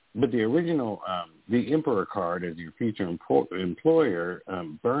 But the original, the Emperor card as your future employer,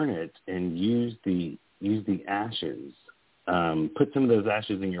 burn it and use the ashes. Put some of those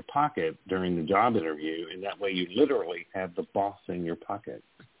ashes in your pocket during the job interview, and that way you literally have the boss in your pocket.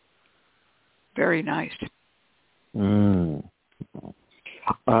 Very nice.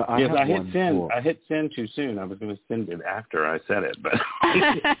 I hit send too soon. I was going to send it after I said it, but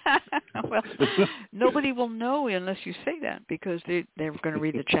well, nobody will know unless you say that, because they're going to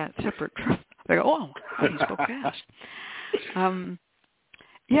read the chat separate. They go, oh, he spoke fast.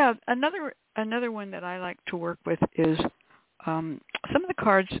 Another one that I like to work with is some of the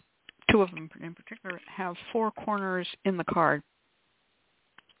cards, 2 of them in particular, have 4 corners in the card,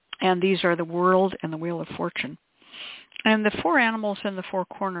 and these are the World and the Wheel of Fortune. And the 4 animals in the 4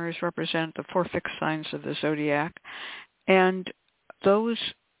 corners represent the 4 fixed signs of the zodiac, and those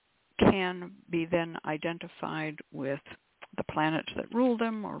can be then identified with the planets that rule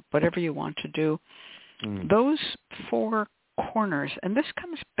them, or whatever you want to do. Those 4 corners, and this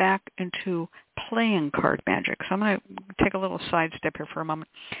comes back into playing card magic. So I'm going to take a little sidestep here for a moment.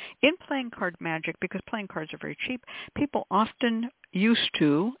 In playing card magic, because playing cards are very cheap, people often used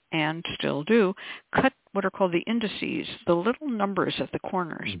to, and still do, cut what are called the indices, the little numbers at the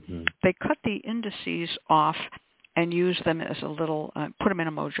corners. Mm-hmm. They cut the indices off and use them as a little, put them in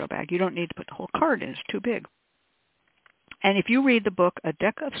a Mojo bag. You don't need to put the whole card in. It's too big. And if you read the book A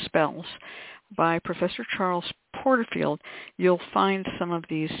Deck of Spells by Professor Charles Porterfield, you'll find some of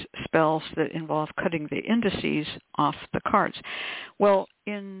these spells that involve cutting the indices off the cards. Well,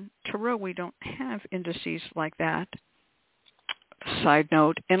 in Tarot, we don't have indices like that. Side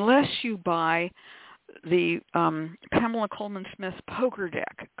note, unless you buy the Pamela Coleman Smith poker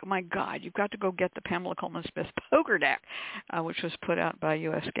deck. Oh my God, you've got to go get the Pamela Coleman Smith poker deck, which was put out by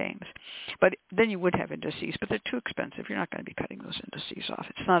U.S. Games. But then you would have indices, but they're too expensive. You're not going to be cutting those indices off.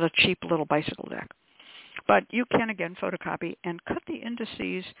 It's not a cheap little bicycle deck. But you can, again, photocopy and cut the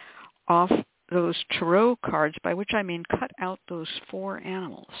indices off those tarot cards, by which I mean cut out those 4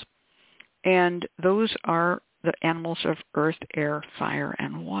 animals. And those are the animals of earth, air, fire,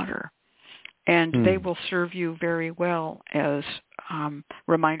 and water. And they will serve you very well as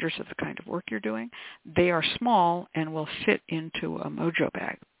reminders of the kind of work you're doing. They are small and will fit into a Mojo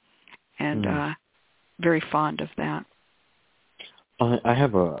bag. And very fond of that. I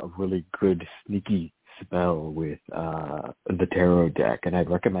have a really good sneaky spell with the tarot deck, and I've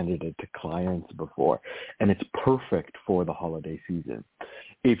recommended it to clients before, and it's perfect for the holiday season.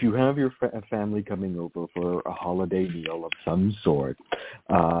 If you have your family coming over for a holiday meal of some sort,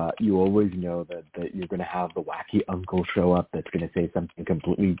 you always know that you're going to have the wacky uncle show up that's going to say something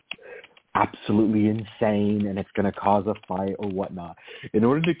absolutely insane, and it's going to cause a fight or whatnot. In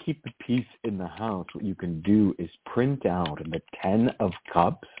order to keep the peace in the house, what you can do is print out the 10 of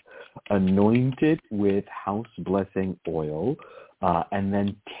Cups, anoint it with house blessing oil, and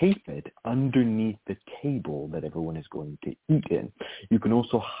then tape it underneath the table that everyone is going to eat in. You can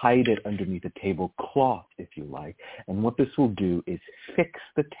also hide it underneath a tablecloth if you like. And what this will do is fix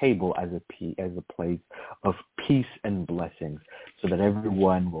the table as a place of peace and blessings, so that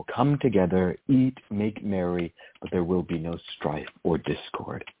everyone will come together, eat, make merry, but there will be no strife or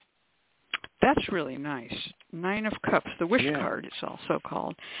discord. That's really nice. 9 of Cups, the wish card, it's also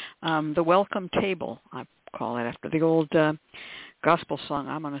called. The welcome table, I call it after the old gospel song,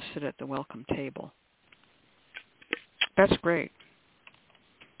 I'm going to sit at the welcome table. That's great.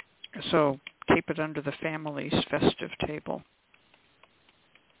 So tape it under the family's festive table.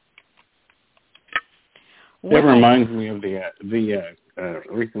 That reminds me of the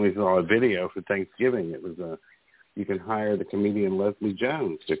recently saw a video for Thanksgiving. It was you can hire the comedian Leslie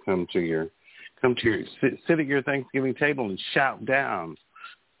Jones to sit at your Thanksgiving table and shout down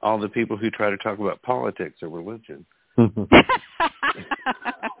all the people who try to talk about politics or religion. That's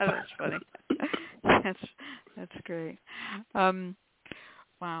funny. That's great.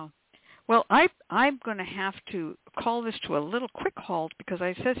 Wow. Well, I'm going to have to call this to a little quick halt because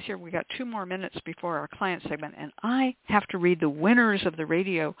I says here we got 2 more minutes before our client segment, and I have to read the winners of the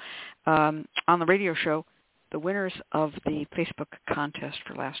radio on the radio show, the winners of the Facebook contest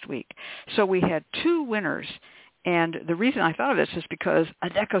for last week. So we had 2 winners. And the reason I thought of this is because A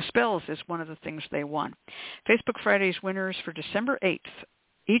Deck of Spells is one of the things they won. Facebook Friday's winners for December 8th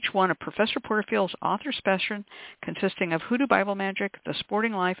each won a Professor Porterfield's author special consisting of Hoodoo Bible Magic, The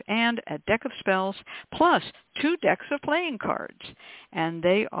Sporting Life, and A Deck of Spells, plus 2 decks of playing cards. And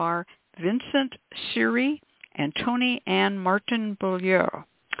they are Vincent Siri and Tony Ann Martin Beaulieu.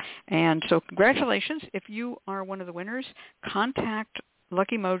 And so congratulations. If you are one of the winners, contact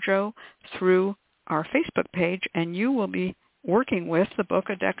Lucky Mojo through our Facebook page, and you will be working with the book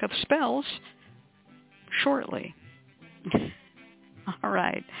A Deck of Spells shortly. All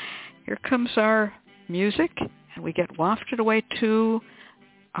right. Here comes our music, and we get wafted away to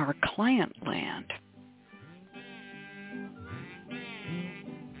our client land.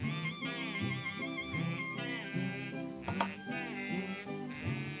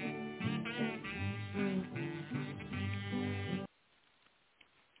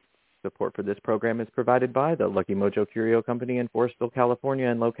 Support for this program is provided by the Lucky Mojo Curio Company in Forestville, California,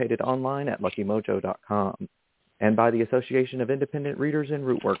 and located online at luckymojo.com. And by the Association of Independent Readers and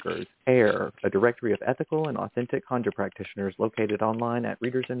Rootworkers, AIRR, a directory of ethical and authentic conjure practitioners located online at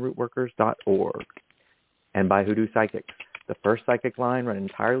readersandrootworkers.org. And by Hoodoo Psychics, the first psychic line run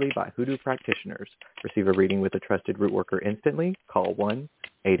entirely by Hoodoo practitioners. Receive a reading with a trusted rootworker instantly. Call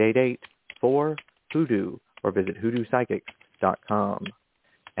 1-888-4-HOODOO or visit hoodoopsychics.com.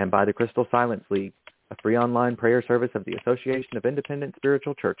 And by the Crystal Silence League, a free online prayer service of the Association of Independent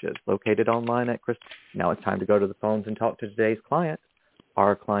Spiritual Churches, located online at Crystal. Now it's time to go to the phones and talk to today's client.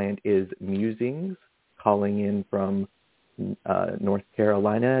 Our client is Musings, calling in from North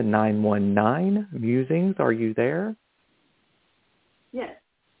Carolina, 919. Musings, are you there? Yes.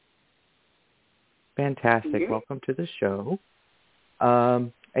 Fantastic. Welcome to the show.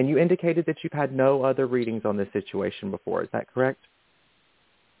 And you indicated that you've had no other readings on this situation before. Is that correct?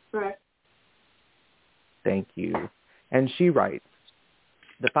 Correct. Thank you. And she writes,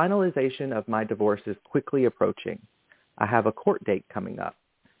 the finalization of my divorce is quickly approaching. I have a court date coming up.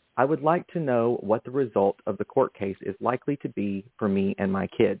 I would like to know what the result of the court case is likely to be for me and my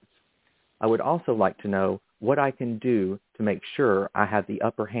kids. I would also like to know what I can do to make sure I have the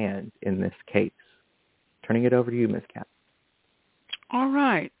upper hand in this case. Turning it over to you, Ms. Kat. All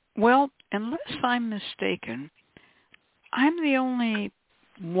right. Well, unless I'm mistaken, I'm the only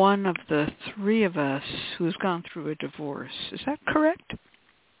one of the three of us who's gone through a divorce. Is that correct?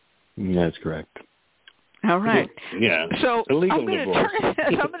 That's correct. All right. Yeah. So I'm Illegal going divorce.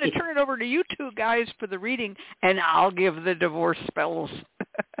 to turn it over to you two guys for the reading, and I'll give the divorce spells.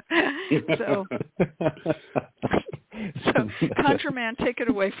 So, ConjureMan, take it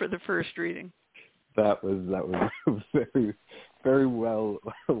away for the first reading. That was very, very well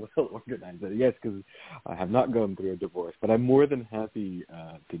organized. Yes, because I have not gone through a divorce, but I'm more than happy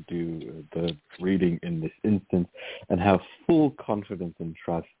to do the reading in this instance and have full confidence and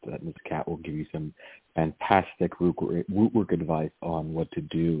trust that Ms. Kat will give you some fantastic rootwork advice on what to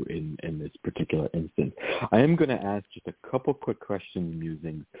do in this particular instance. I am going to ask just a couple quick questions,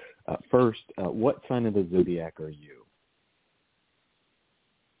 musings. First, what sign of the zodiac are you?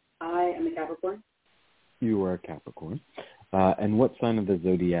 I am a Capricorn. You are a Capricorn. And what sign of the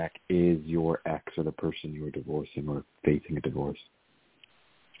zodiac is your ex or the person you are divorcing or facing a divorce?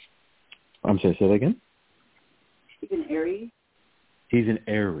 I'm sorry, say that again? He's an Aries. He's an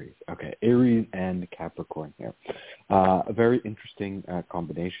Aries. Okay, Aries and Capricorn here. A very interesting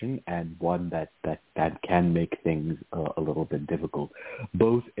combination and one that can make things a little bit difficult.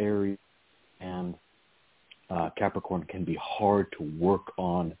 Both Aries and Capricorn can be hard to work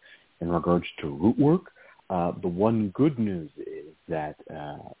on in regards to root work. The one good news is that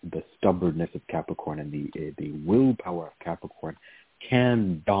the stubbornness of Capricorn and the willpower of Capricorn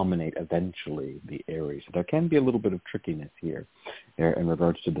can dominate eventually the Aries. So there can be a little bit of trickiness here in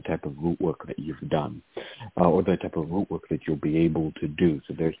regards to the type of root work that you've done or the type of root work that you'll be able to do.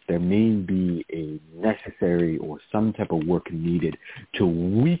 So there may be a necessary or some type of work needed to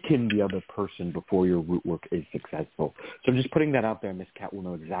weaken the other person before your root work is successful. So I'm just putting that out there. Ms. Kat will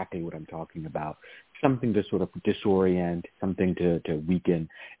know exactly what I'm talking about. Something to sort of disorient, something to weaken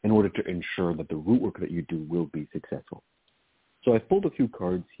in order to ensure that the root work that you do will be successful. So I pulled a few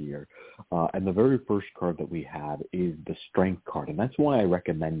cards here, and the very first card that we have is the Strength card, and that's why I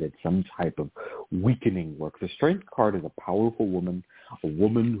recommended some type of weakening work. The Strength card is a powerful woman, a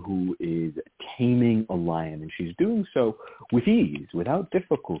woman who is taming a lion, and she's doing so with ease, without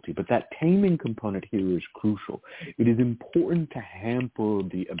difficulty, but that taming component here is crucial. It is important to hamper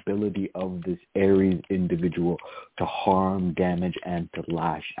the ability of this Aries individual to harm, damage, and to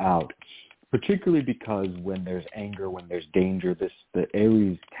lash out. Particularly because when there's anger, when there's danger, the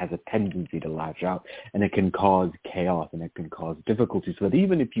Aries has a tendency to lash out, and it can cause chaos and it can cause difficulty. So that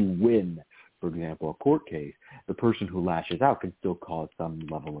even if you win, for example, a court case, the person who lashes out can still cause some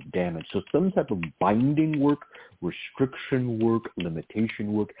level of damage. So some type of binding work, restriction work,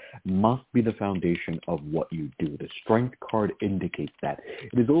 limitation work must be the foundation of what you do. The Strength card indicates that.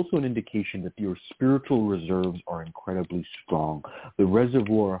 It is also an indication that your spiritual reserves are incredibly strong. The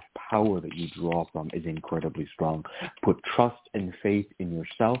reservoir of power that you draw from is incredibly strong. Put trust and faith in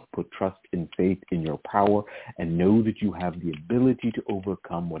yourself, put trust and faith in your power, and know that you have the ability to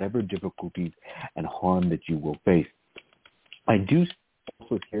overcome whatever difficulties and harm that you will face. I do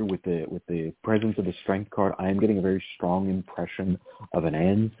also here with the presence of the Strength card, I am getting a very strong impression of an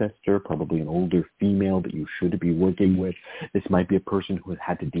ancestor, probably an older female that you should be working with. This might be a person who has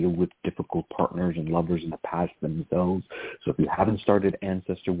had to deal with difficult partners and lovers in the past themselves. So if you haven't started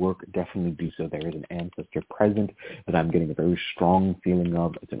ancestor work, definitely do so. There is an ancestor present that I'm getting a very strong feeling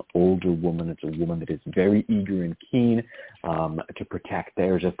of. It's an older woman. It's a woman that is very eager and keen to protect.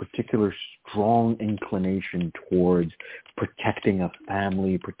 There's a particular strong inclination towards protecting a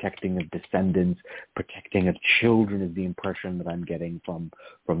family, protecting of descendants, protecting of children is the impression that I'm getting from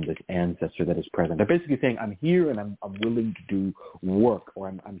this ancestor that is present. They're basically saying, I'm here and I'm willing to do work, or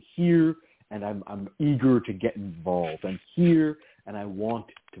I'm here and I'm eager to get involved. I'm here and I want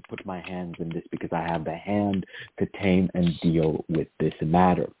to put my hands in this because I have the hand to tame and deal with this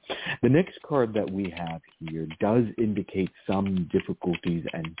matter. The next card that we have here does indicate some difficulties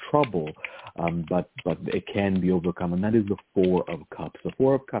and trouble, but it can be overcome, and that is the Four of Cups. The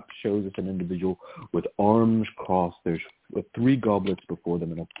Four of Cups shows us an individual with arms crossed. There's 3 goblets before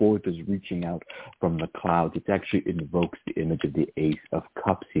them, and a fourth is reaching out from the clouds. It actually invokes the image of the Ace of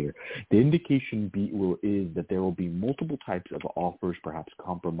Cups here. The indication is that there will be multiple types of offers, perhaps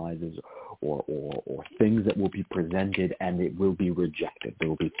compromises or things that will be presented and it will be rejected. There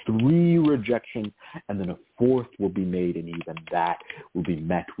will be 3 rejections, and then a 4th will be made, and even that will be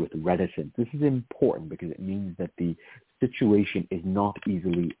met with reticence. This is important because it means that the situation is not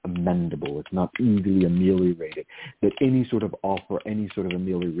easily amendable. It's not easily ameliorated. That any sort of offer, any sort of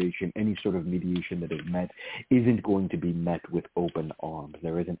amelioration, any sort of mediation that is met isn't going to be met with open arms.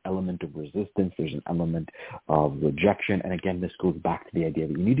 There is an element of resistance. There's an element of rejection. And again, this goes back to the idea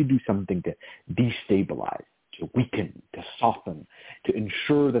that you need to do something to destabilize, to weaken, to soften, to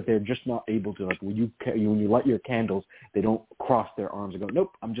ensure that they're just not able to, like when you light your candles, they don't cross their arms and go,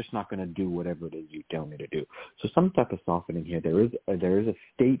 nope, I'm just not going to do whatever it is you tell me to do. So some type of softening here. There is a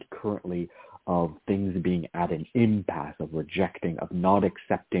state currently of things being at an impasse, of rejecting, of not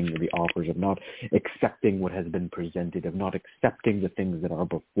accepting the offers, of not accepting what has been presented, of not accepting the things that are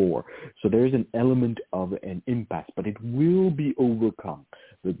before. So there is an element of an impasse, but it will be overcome.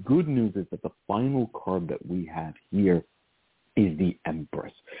 The good news is that the final card that we have here is the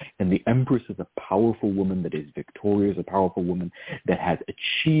Empress. And the Empress is a powerful woman that is victorious, a powerful woman that has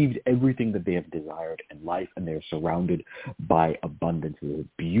achieved everything that they have desired in life, and they're surrounded by abundance. There's a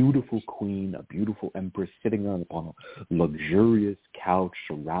beautiful queen, a beautiful Empress sitting on a luxurious couch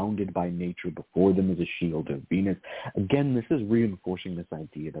surrounded by nature. Before them is a shield of Venus. Again, this is reinforcing this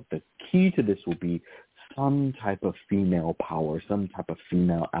idea that the key to this will be some type of female power, some type of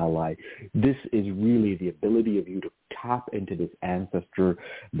female ally. This is really the ability of you to tap into this ancestor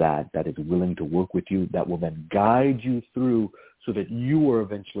that is willing to work with you, that will then guide you through so that you are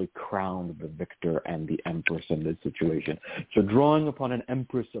eventually crowned the victor and the Empress in this situation. So drawing upon an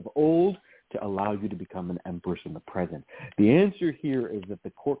Empress of old to allow you to become an Empress in the present. The answer here is that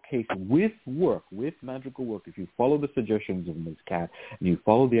the court case with work, with magical work, if you follow the suggestions of Ms. Cat, and you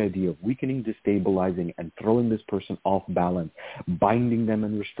follow the idea of weakening, destabilizing, and throwing this person off balance, binding them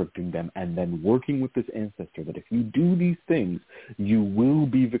and restricting them, and then working with this ancestor, that if you do these things, you will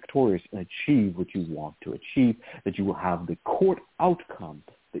be victorious and achieve what you want to achieve, that you will have the court outcome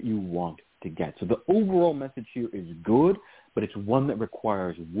that you want to get. So the overall message here is good, but it's one that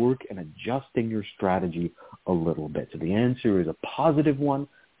requires work and adjusting your strategy a little bit. So the answer is a positive one,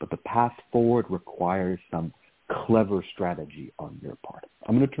 but the path forward requires some clever strategy on your part.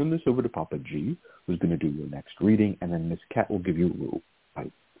 I'm going to turn this over to Papa G, who's going to do your next reading, and then Miss Cat will give you a rule.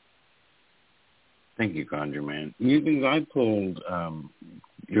 Right. Thank you, Conjure Man. I pulled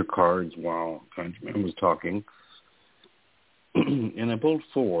your cards while Conjure Man was talking, and I pulled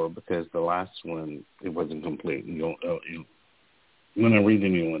 4 because the last one, it wasn't complete. When I read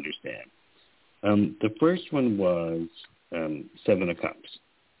them, you'll understand. The first one was 7 of Cups,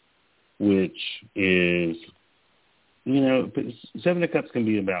 which is, 7 of Cups can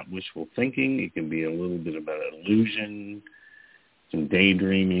be about wishful thinking. It can be a little bit about illusion, some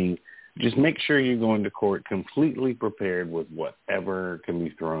daydreaming. Just make sure you're going to court completely prepared with whatever can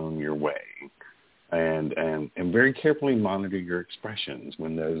be thrown your way. And very carefully monitor your expressions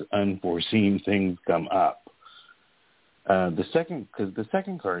when those unforeseen things come up. The second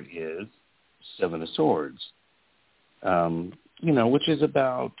card is 7 of Swords, which is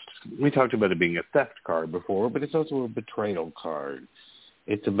about, we talked about it being a theft card before, but it's also a betrayal card.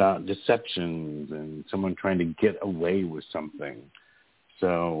 It's about deceptions and someone trying to get away with something.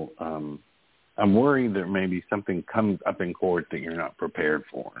 So I'm worried that maybe something comes up in court that you're not prepared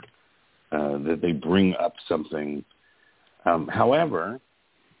for, that they bring up something. However,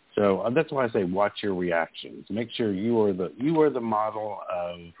 so that's why I say watch your reactions. Make sure you are the model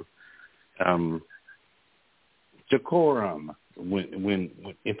of decorum when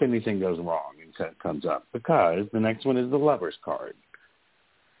if anything goes wrong and comes up, because the next one is the Lover's card.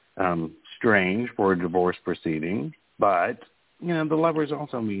 Strange for a divorce proceeding, but the Lovers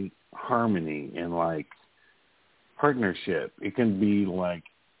also mean harmony and like partnership. It can be like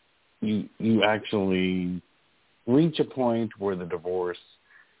you actually reach a point where the divorce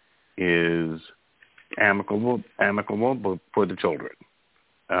is amicable for the children.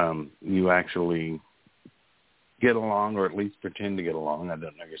 You actually get along, or at least pretend to get along. I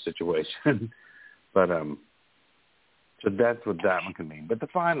don't know your situation, but so that's what that one can mean. But the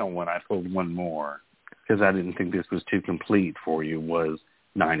final one, I pulled one more because I didn't think this was too complete for you, was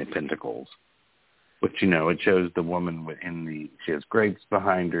 9 of Pentacles, which it shows the woman she has grapes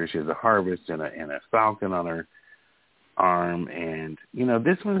behind her, she has a harvest and a falcon on her arm, and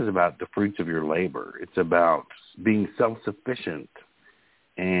this one is about the fruits of your labor. It's about being self-sufficient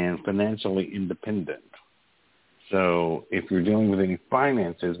and financially independent. So if you're dealing with any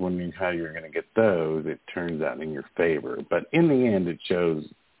finances, wondering how you're going to get those, it turns out in your favor. But in the end, it shows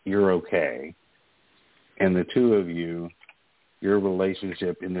you're okay, and the two of you your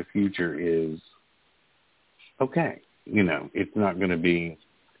relationship in the future is okay. You know, it's not going to be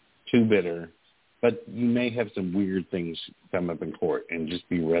too bitter, but you may have some weird things come up in court, and just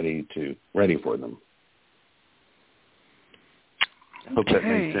be ready for them. Hope that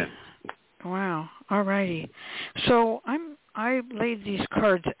makes sense. Wow. All righty. So I laid these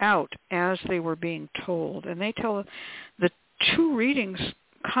cards out as they were being told, and they tell the two readings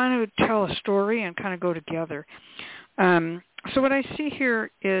kind of tell a story and kind of go together. So what I see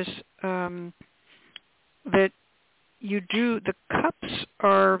here is that the cups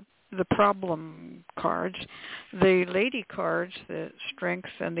are the problem cards. The lady cards, the strength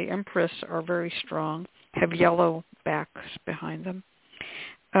and the empress, are very strong, have yellow backs behind them.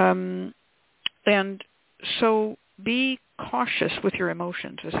 And so be cautious with your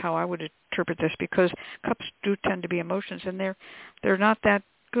emotions is how I would interpret this, because cups do tend to be emotions, and they're not that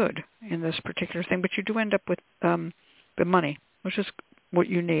good in this particular thing, but you do end up with the money, which is what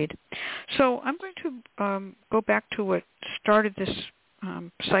you need. So I'm going to go back to what started this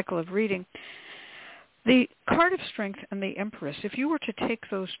cycle of reading. The card of strength and the empress, if you were to take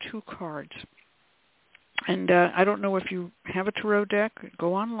those two cards, and I don't know if you have a tarot deck,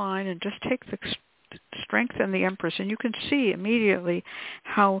 go online and just take the strength and the empress, and you can see immediately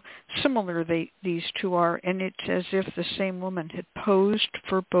how similar these two are, and it's as if the same woman had posed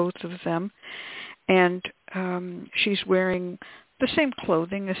for both of them, and she's wearing the same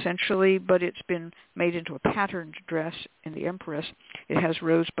clothing essentially, but it's been made into a patterned dress in the empress. It has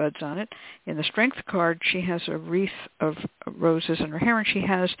rosebuds on it. In the strength card, she has a wreath of roses in her hair, and she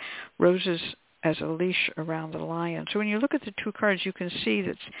has roses as a leash around the lion. So when you look at the two cards, you can see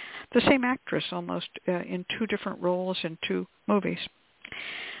that's the same actress almost in two different roles in two movies.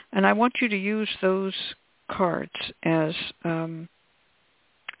 And I want you to use those cards as a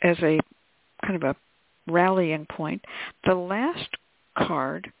kind of a rallying point. The last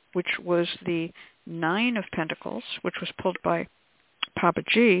card, which was the Nine of Pentacles, which was pulled by Papa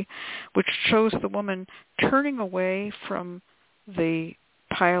G, which shows the woman turning away from the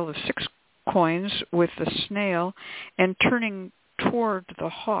pile of 6 coins with the snail and turning toward the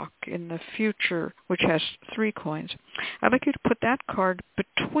hawk in the future, which has 3 coins. I'd like you to put that card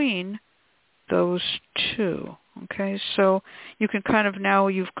between those two. Okay, so you can kind of, now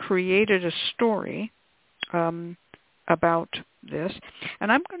you've created a story about this,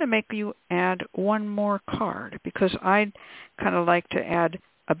 and I'm going to make you add one more card, because I'd kind of like to add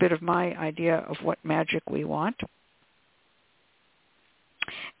a bit of my idea of what magic we want.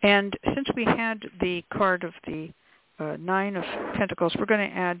 And since we had the card of the Nine of Pentacles, we're going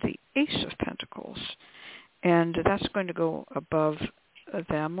to add the Ace of Pentacles, and that's going to go above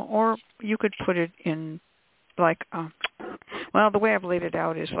them, or you could put it in like, well, the way I've laid it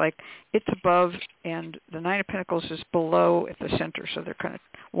out is like it's above and the Nine of Pentacles is below at the center, so they're kind of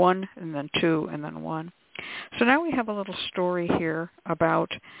 1 and then 2 and then 1. So now we have a little story here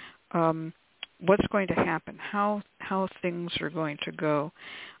about what's going to happen, how things are going to go.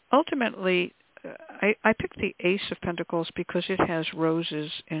 Ultimately, I picked the Ace of Pentacles because it has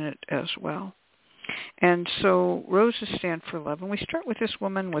roses in it as well. And so roses stand for love. And we start with this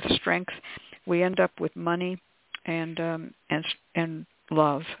woman with strength. We end up with money and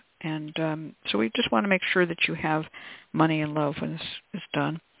love. And so we just want to make sure that you have money and love when this is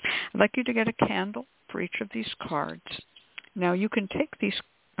done. I'd like you to get a candle for each of these cards. Now you can take these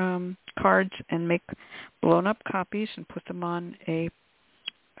cards and make blown up copies and put them on a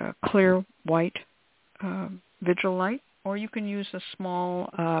clear white vigil light, or you can use a small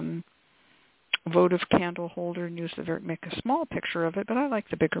votive candle holder and make a small picture of it, but I like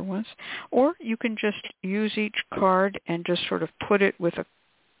the bigger ones. Or you can just use each card and just sort of put it with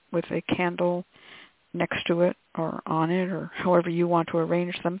a candle next to it or on it, or however you want to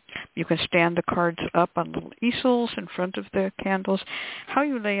arrange them. You can stand the cards up on little easels in front of the candles. How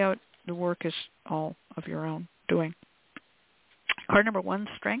you lay out the work is all of your own doing. Card number 1,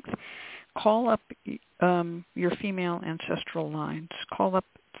 strength. Call up your female ancestral lines. Call up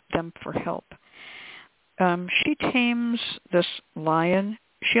them for help. She tames this lion.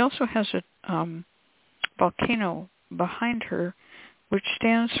 She also has a volcano behind her, which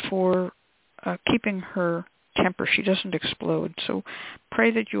stands for keeping her temper. She doesn't explode. So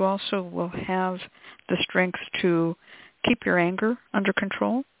pray that you also will have the strength to keep your anger under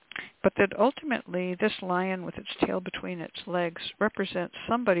control, but that ultimately this lion with its tail between its legs represents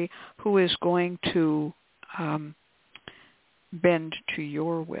somebody who is going to bend to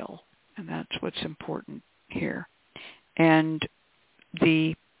your will, and that's what's important here. And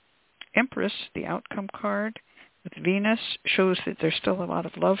the Empress, the outcome card with Venus, shows that there's still a lot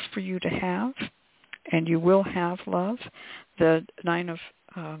of love for you to have. and you will have love. The Nine of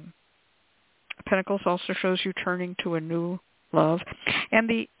Pentacles also shows you turning to a new love. And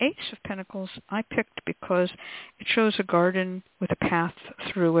the Ace of Pentacles I picked because it shows a garden with a path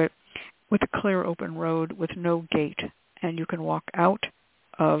through it, with a clear open road, with no gate. And you can walk out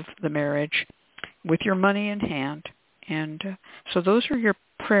of the marriage with your money in hand. And so those are your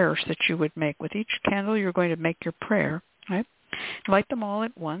prayers that you would make. With each candle, you're going to make your prayer. Right? Light them all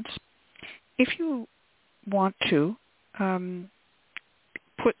at once. If you want to,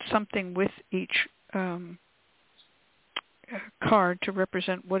 put something with each card to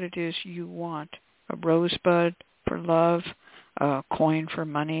represent what it is you want. A rosebud for love, a coin for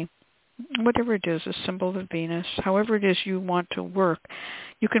money, whatever it is, a symbol of Venus, however it is you want to work.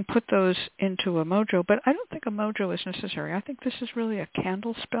 You can put those into a mojo, but I don't think a mojo is necessary. I think this is really a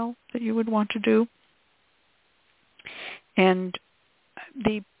candle spell that you would want to do. And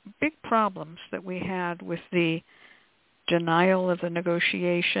the big problems that we had with the denial of the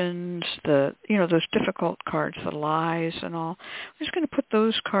negotiations, those difficult cards, the lies and all, I'm just going to put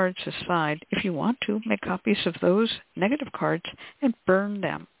those cards aside. If you want to, make copies of those negative cards and burn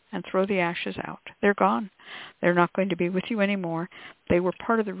them and throw the ashes out. They're gone. They're not going to be with you anymore. They were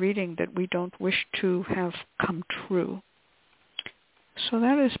part of the reading that we don't wish to have come true. So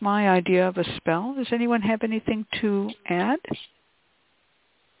that is my idea of a spell. Does anyone have anything to add?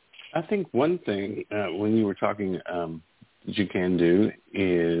 I think one thing when you were talking that you can do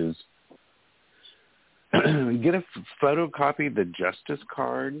is get a photocopy of the Justice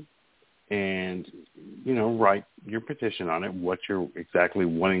card and, write your petition on it, what you're exactly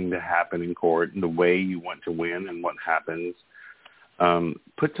wanting to happen in court and the way you want to win and what happens.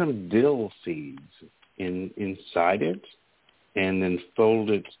 Put some dill seeds inside it and then fold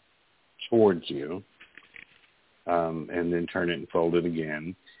it towards you and then turn it and fold it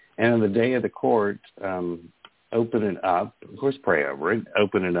again. And on the day of the court, open it up. Of course, pray over it.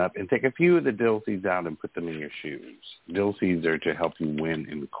 Open it up and take a few of the dill seeds out and put them in your shoes. Dill seeds are to help you win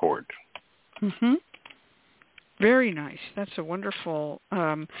in court. Mm-hmm. Very nice. That's a wonderful...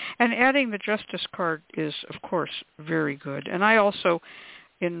 and adding the Justice card is, of course, very good. And I also,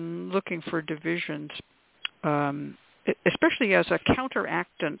 in looking for divisions, especially as a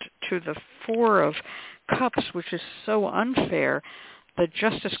counteractant to the Four of Cups, which is so unfair, the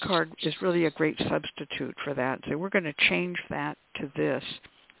Justice card is really a great substitute for that. So we're going to change that to this.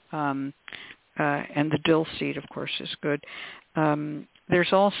 And the dill seed, of course, is good.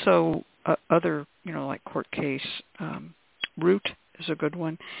 There's also other, like court case. Root is a good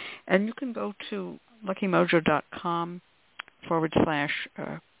one. And you can go to luckymojo.com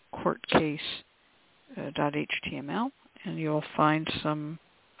 /courtcase.html, and you'll find some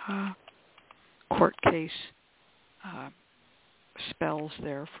court case spells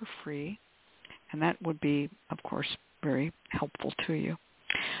there for free, and that would be, of course, very helpful to you.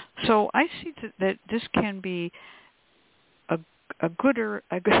 So I see that this can be a better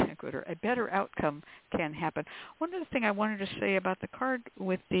outcome can happen. One other thing I wanted to say about the card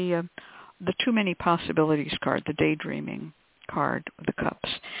with the too many possibilities card, the daydreaming card with the cups.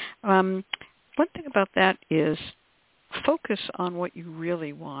 One thing about that is focus on what you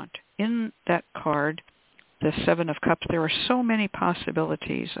really want. In that card, the Seven of Cups, there are so many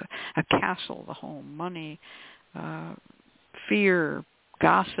possibilities. A castle, the home, money, fear,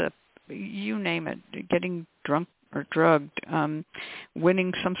 gossip, you name it, getting drunk or drugged,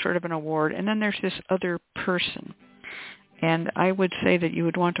 winning some sort of an award. And then there's this other person. And I would say that you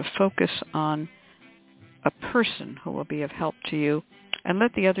would want to focus on a person who will be of help to you and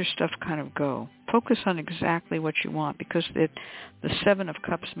let the other stuff kind of go. Focus on exactly what you want, because the Seven of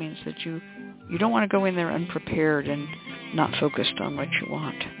Cups means that you don't want to go in there unprepared and not focused on what you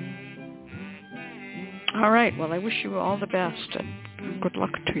want. All right. Well, I wish you all the best and good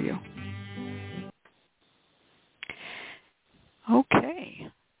luck to you. Okay.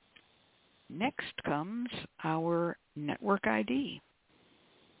 Next comes our network ID.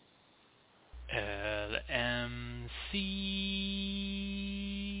 LMC.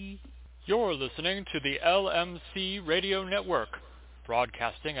 You're listening to the LMC Radio Network,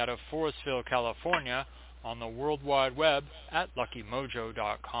 broadcasting out of Forestville, California, on the World Wide Web at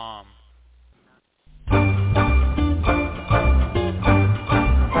luckymojo.com.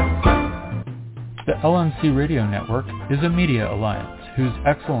 The LMC Radio Network is a media alliance whose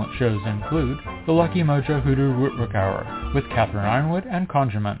excellent shows include the Lucky Mojo Hoodoo Rootwork Hour with Catherine Ironwood and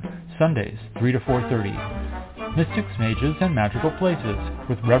Conjurman, Sundays 3 to 4:30. Mystics, Mages, and Magical Places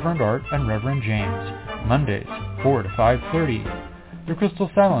with Reverend Art and Reverend James, Mondays 4 to 5:30. The Crystal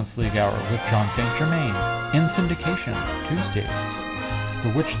Silence League Hour with John St. Germain, in syndication, Tuesdays.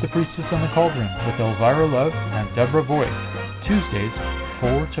 The Witch, the Priestess, and the Cauldron with Elvira Love and Deborah Voigt, Tuesdays,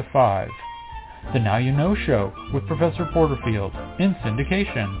 4 to 5. The Now You Know Show with Professor Porterfield in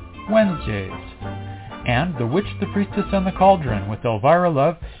syndication, Wednesdays. And The Witch, the Priestess, and the Cauldron with Elvira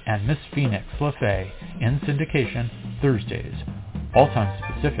Love and Miss Phoenix LaFay in syndication, Thursdays. All times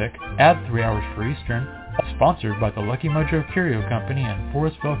Pacific, add 3 hours for Eastern, sponsored by the Lucky Mojo Curio Company in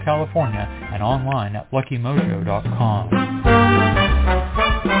Forestville, California, and online at luckymojo.com.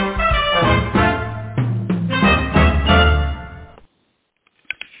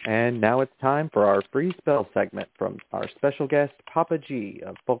 And now it's time for our free spell segment from our special guest, Papa G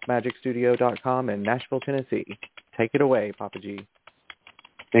of FolkMagicStudio.com in Nashville, Tennessee. Take it away, Papa G.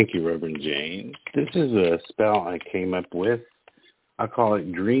 Thank you, Reverend James. This is a spell I came up with. I call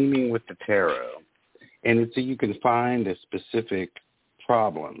it Dreaming with the Tarot. And it's so you can find a specific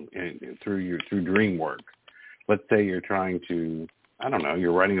problem through dream work. Let's say you're trying to,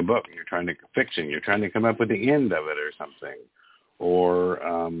 you're writing a book and you're trying to fiction. You're trying to come up with the end of it or something. Or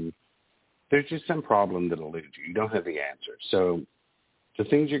there's just some problem that eludes you. You don't have the answer. So the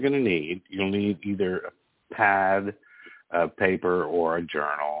things you're going to need, you'll need either a pad, paper, or a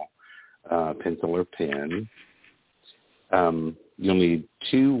journal, pencil or pen. You'll need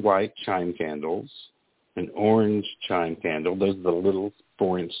 2 white chime candles, an orange chime candle. Those are the little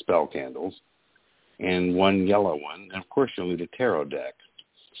 4-inch spell candles, and 1 yellow one. And, of course, you'll need a tarot deck.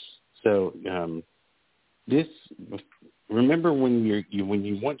 So remember when you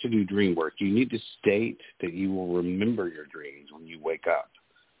want to do dream work, you need to state that you will remember your dreams when you wake up.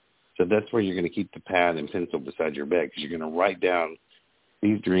 So that's where you're going to keep the pad and pencil beside your bed, because you're going to write down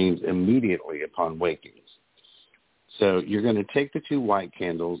these dreams immediately upon waking. So you're going to take the 2 white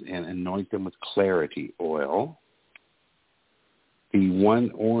candles and anoint them with clarity oil. The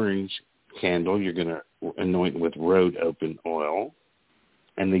 1 orange candle you're going to anoint with road open oil,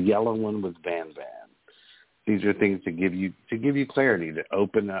 and the yellow one with Van Van. These are things to give you clarity, to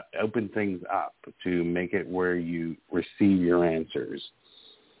open things up, to make it where you receive your answers.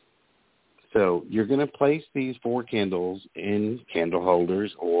 So you're going to place these 4 candles in candle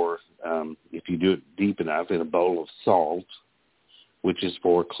holders, or if you do it deep enough, in a bowl of salt, which is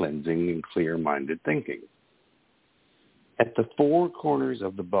for cleansing and clear-minded thinking. At the 4 corners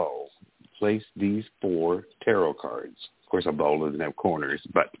of the bowl, place these 4 tarot cards. Of course, a bowl doesn't have corners,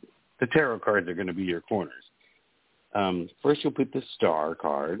 but the tarot cards are going to be your corners. First, you'll put the star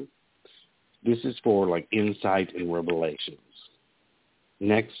card. This is for like insight and revelations.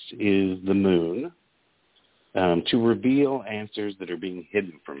 Next is the moon, to reveal answers that are being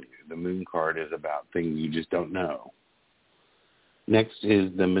hidden from you. The moon card is about things you just don't know. Next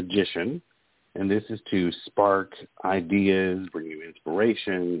is the magician, and this is to spark ideas, bring you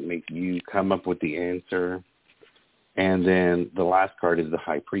inspiration, make you come up with the answer. And then the last card is the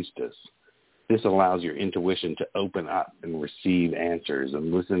high priestess. This allows your intuition to open up and receive answers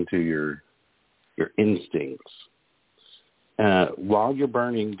and listen to your instincts. While you're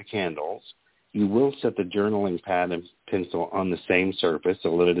burning the candles, you will set the journaling pad and pencil on the same surface,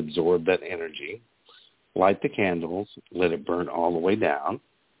 so let it absorb that energy. Light the candles, let it burn all the way down.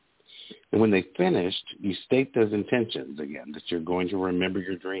 And when they've finished, you state those intentions again, that you're going to remember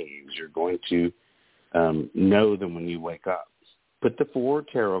your dreams. You're going to know them when you wake up. Put the 4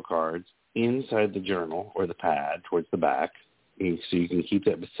 tarot cards inside the journal or the pad towards the back, so you can keep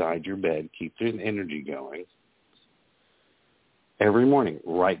that beside your bed, keep the energy going. Every morning,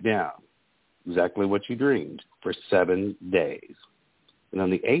 write down exactly what you dreamed for 7 days. And on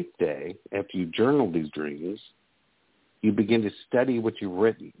the 8th day, after you journal these dreams, you begin to study what you've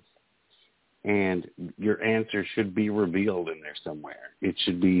written. And your answer should be revealed in there somewhere. It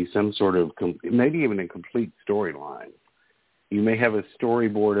should be some sort of, maybe even a complete storyline. You may have a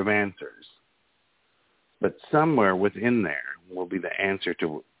storyboard of answers, but somewhere within there will be the answer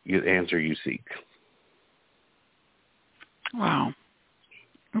to the answer you seek. Wow.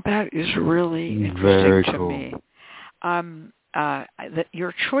 That is really interesting Very to cool. me. That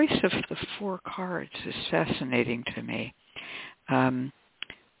your choice of the 4 cards is fascinating to me.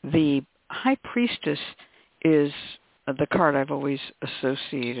 The High Priestess is the card I've always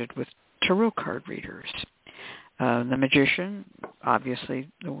associated with tarot card readers. The Magician, obviously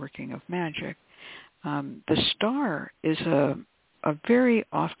the working of magic. The Star is a very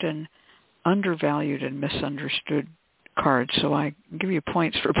often undervalued and misunderstood card, so I give you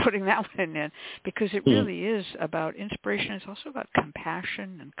points for putting that one in, because it really is about inspiration. It's also about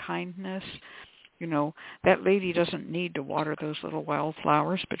compassion and kindness. You know, that lady doesn't need to water those little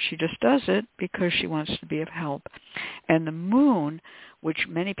wildflowers, but she just does it because she wants to be of help. And the Moon, which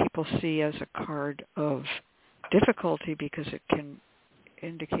many people see as a card of difficulty because it can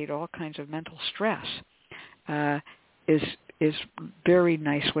indicate all kinds of mental stress, is very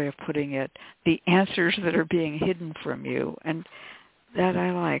nice way of putting it. The answers that are being hidden from you, and that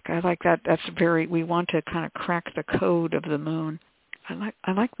I like. I like that. That's very. We want to kind of crack the code of the moon.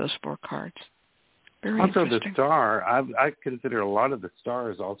 I like those 4 cards. Very also, interesting. the star. I consider a lot of the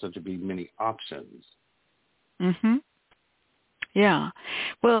stars also to be many options. Mm-hmm. Yeah.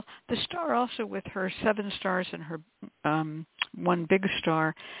 Well, the star also with her 7 stars and her 1 big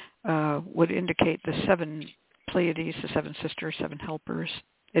star would indicate the 7 Pleiades, the 7 sisters, 7 helpers.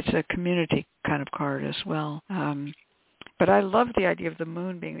 It's a community kind of card as well. But I love the idea of the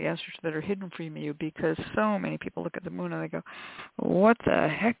moon being the answers that are hidden from you, because so many people look at the moon and they go, what the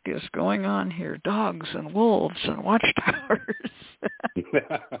heck is going on here? Dogs and wolves and watchtowers.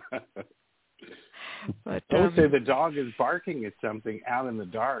 But, I would say the dog is barking at something out in the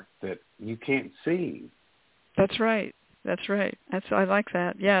dark that you can't see. That's right. I like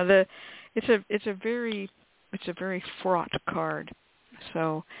that. Yeah, it's a very fraught card.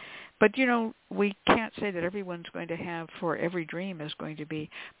 So, but we can't say that everyone's going to have, for every dream is going to be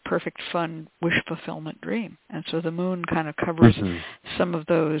perfect, fun, wish fulfillment dream. And so the moon kind of covers some of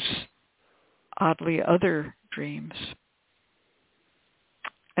those oddly other dreams.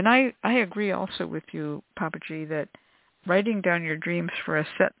 And I agree also with you, Papa G, that writing down your dreams for a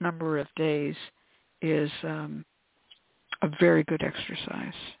set number of days is a very good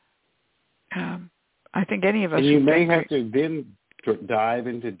exercise. I think any of us... And you may have to then dive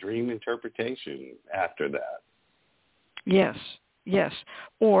into dream interpretation after that. Yes.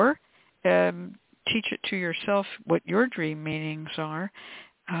 Or teach it to yourself what your dream meanings are.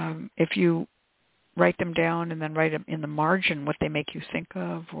 If you write them down and then write them in the margin what they make you think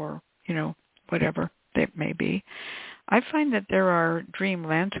of, or, whatever they may be. I find that there are dream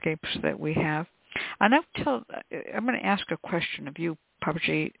landscapes that we have. And I'm going to ask a question of you, Papa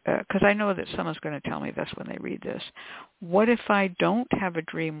G, because I know that someone's going to tell me this when they read this. What if I don't have a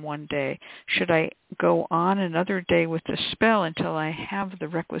dream one day? Should I go on another day with the spell until I have the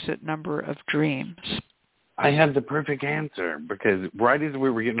requisite number of dreams? I have the perfect answer, because right as we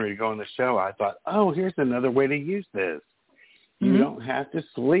were getting ready to go on the show, I thought, here's another way to use this. You don't have to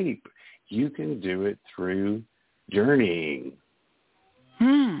sleep. You can do it through journeying.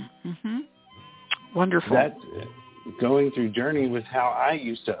 Wonderful. Going through journey was how I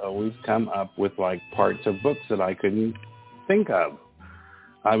used to always come up with parts of books that I couldn't think of.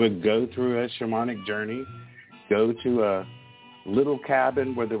 I would go through a shamanic journey, go to a little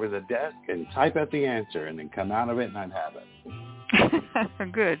cabin where there was a desk and type out the answer, and then come out of it and I'd have it.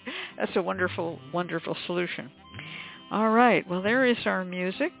 Good. That's a wonderful, wonderful solution. All right. Well, there is our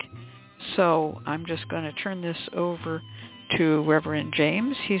music. So I'm just going to turn this over to Reverend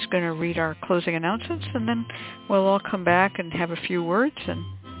James. He's going to read our closing announcements, and then we'll all come back and have a few words and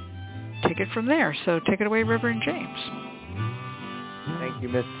take it from there. So take it away, Reverend James. Thank you,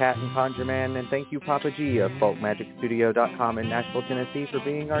 Miss Cat and ConjureMan, and thank you, Papa G of FolkMagicStudio.com in Nashville, Tennessee, for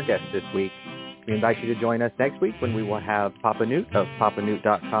being our guest this week. We invite you to join us next week when we will have Papa Newt of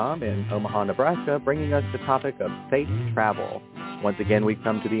PapaNewt.com in Omaha, Nebraska, bringing us the topic of safe travel. Once again, we've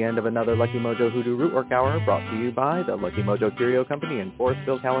come to the end of another Lucky Mojo Hoodoo Rootwork Hour, brought to you by the Lucky Mojo Curio Company in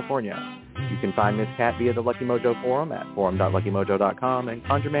Forestville, California. You can find Miss Cat via the Lucky Mojo forum at forum.luckymojo.com and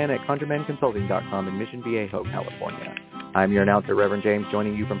ConjureMan at ConjureManConsulting.com in Mission Viejo, California. I'm your announcer, Reverend James,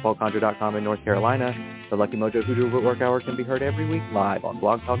 joining you from FolkConjure.com in North Carolina. The Lucky Mojo Hoodoo Rootwork Hour can be heard every week live on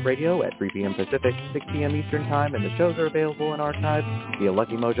Blog Talk Radio at 3 p.m. Pacific, 6 p.m. Eastern Time, and the shows are available in archives via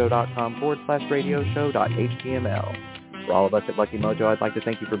luckymojo.com/radioshow.html. For all of us at Lucky Mojo, I'd like to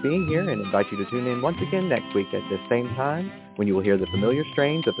thank you for being here and invite you to tune in once again next week at this same time when you will hear the familiar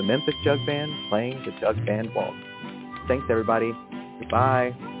strains of the Memphis Jug Band playing the Jug Band Waltz. Thanks, everybody.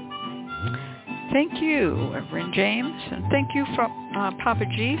 Goodbye. Thank you, Reverend James, and thank you, Papa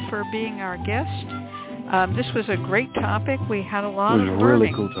G, for being our guest. This was a great topic. We had a lot of learning. It was a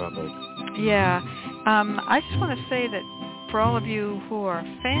really cool topic. Yeah. I just want to say that for all of you who are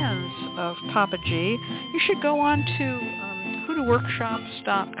fans of Papa G, you should go on to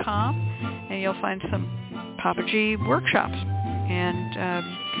hoodooworkshops.com, and you'll find some Papa G workshops. And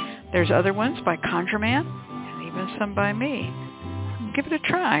there's other ones by ConjureMan, and even some by me. Give it a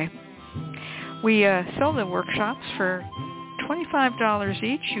try. We sell the workshops for $25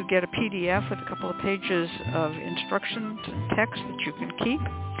 each. You get a PDF with a couple of pages of instructions and text that you can keep.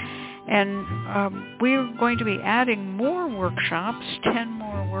 And we're going to be adding more workshops, 10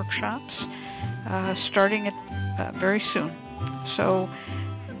 more workshops, starting very soon. So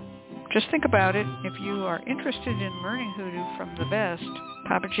just think about it. If you are interested in learning Hoodoo from the best,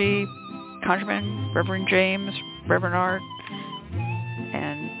 Papa G, ConjureMan, Reverend James, Reverend Art,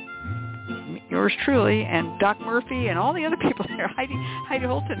 yours truly, and Doc Murphy, and all the other people there. Heidi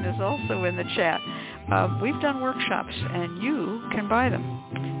Holton is also in the chat. We've done workshops, and you can buy them.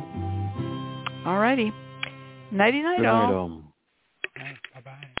 All righty. Nighty-night, all.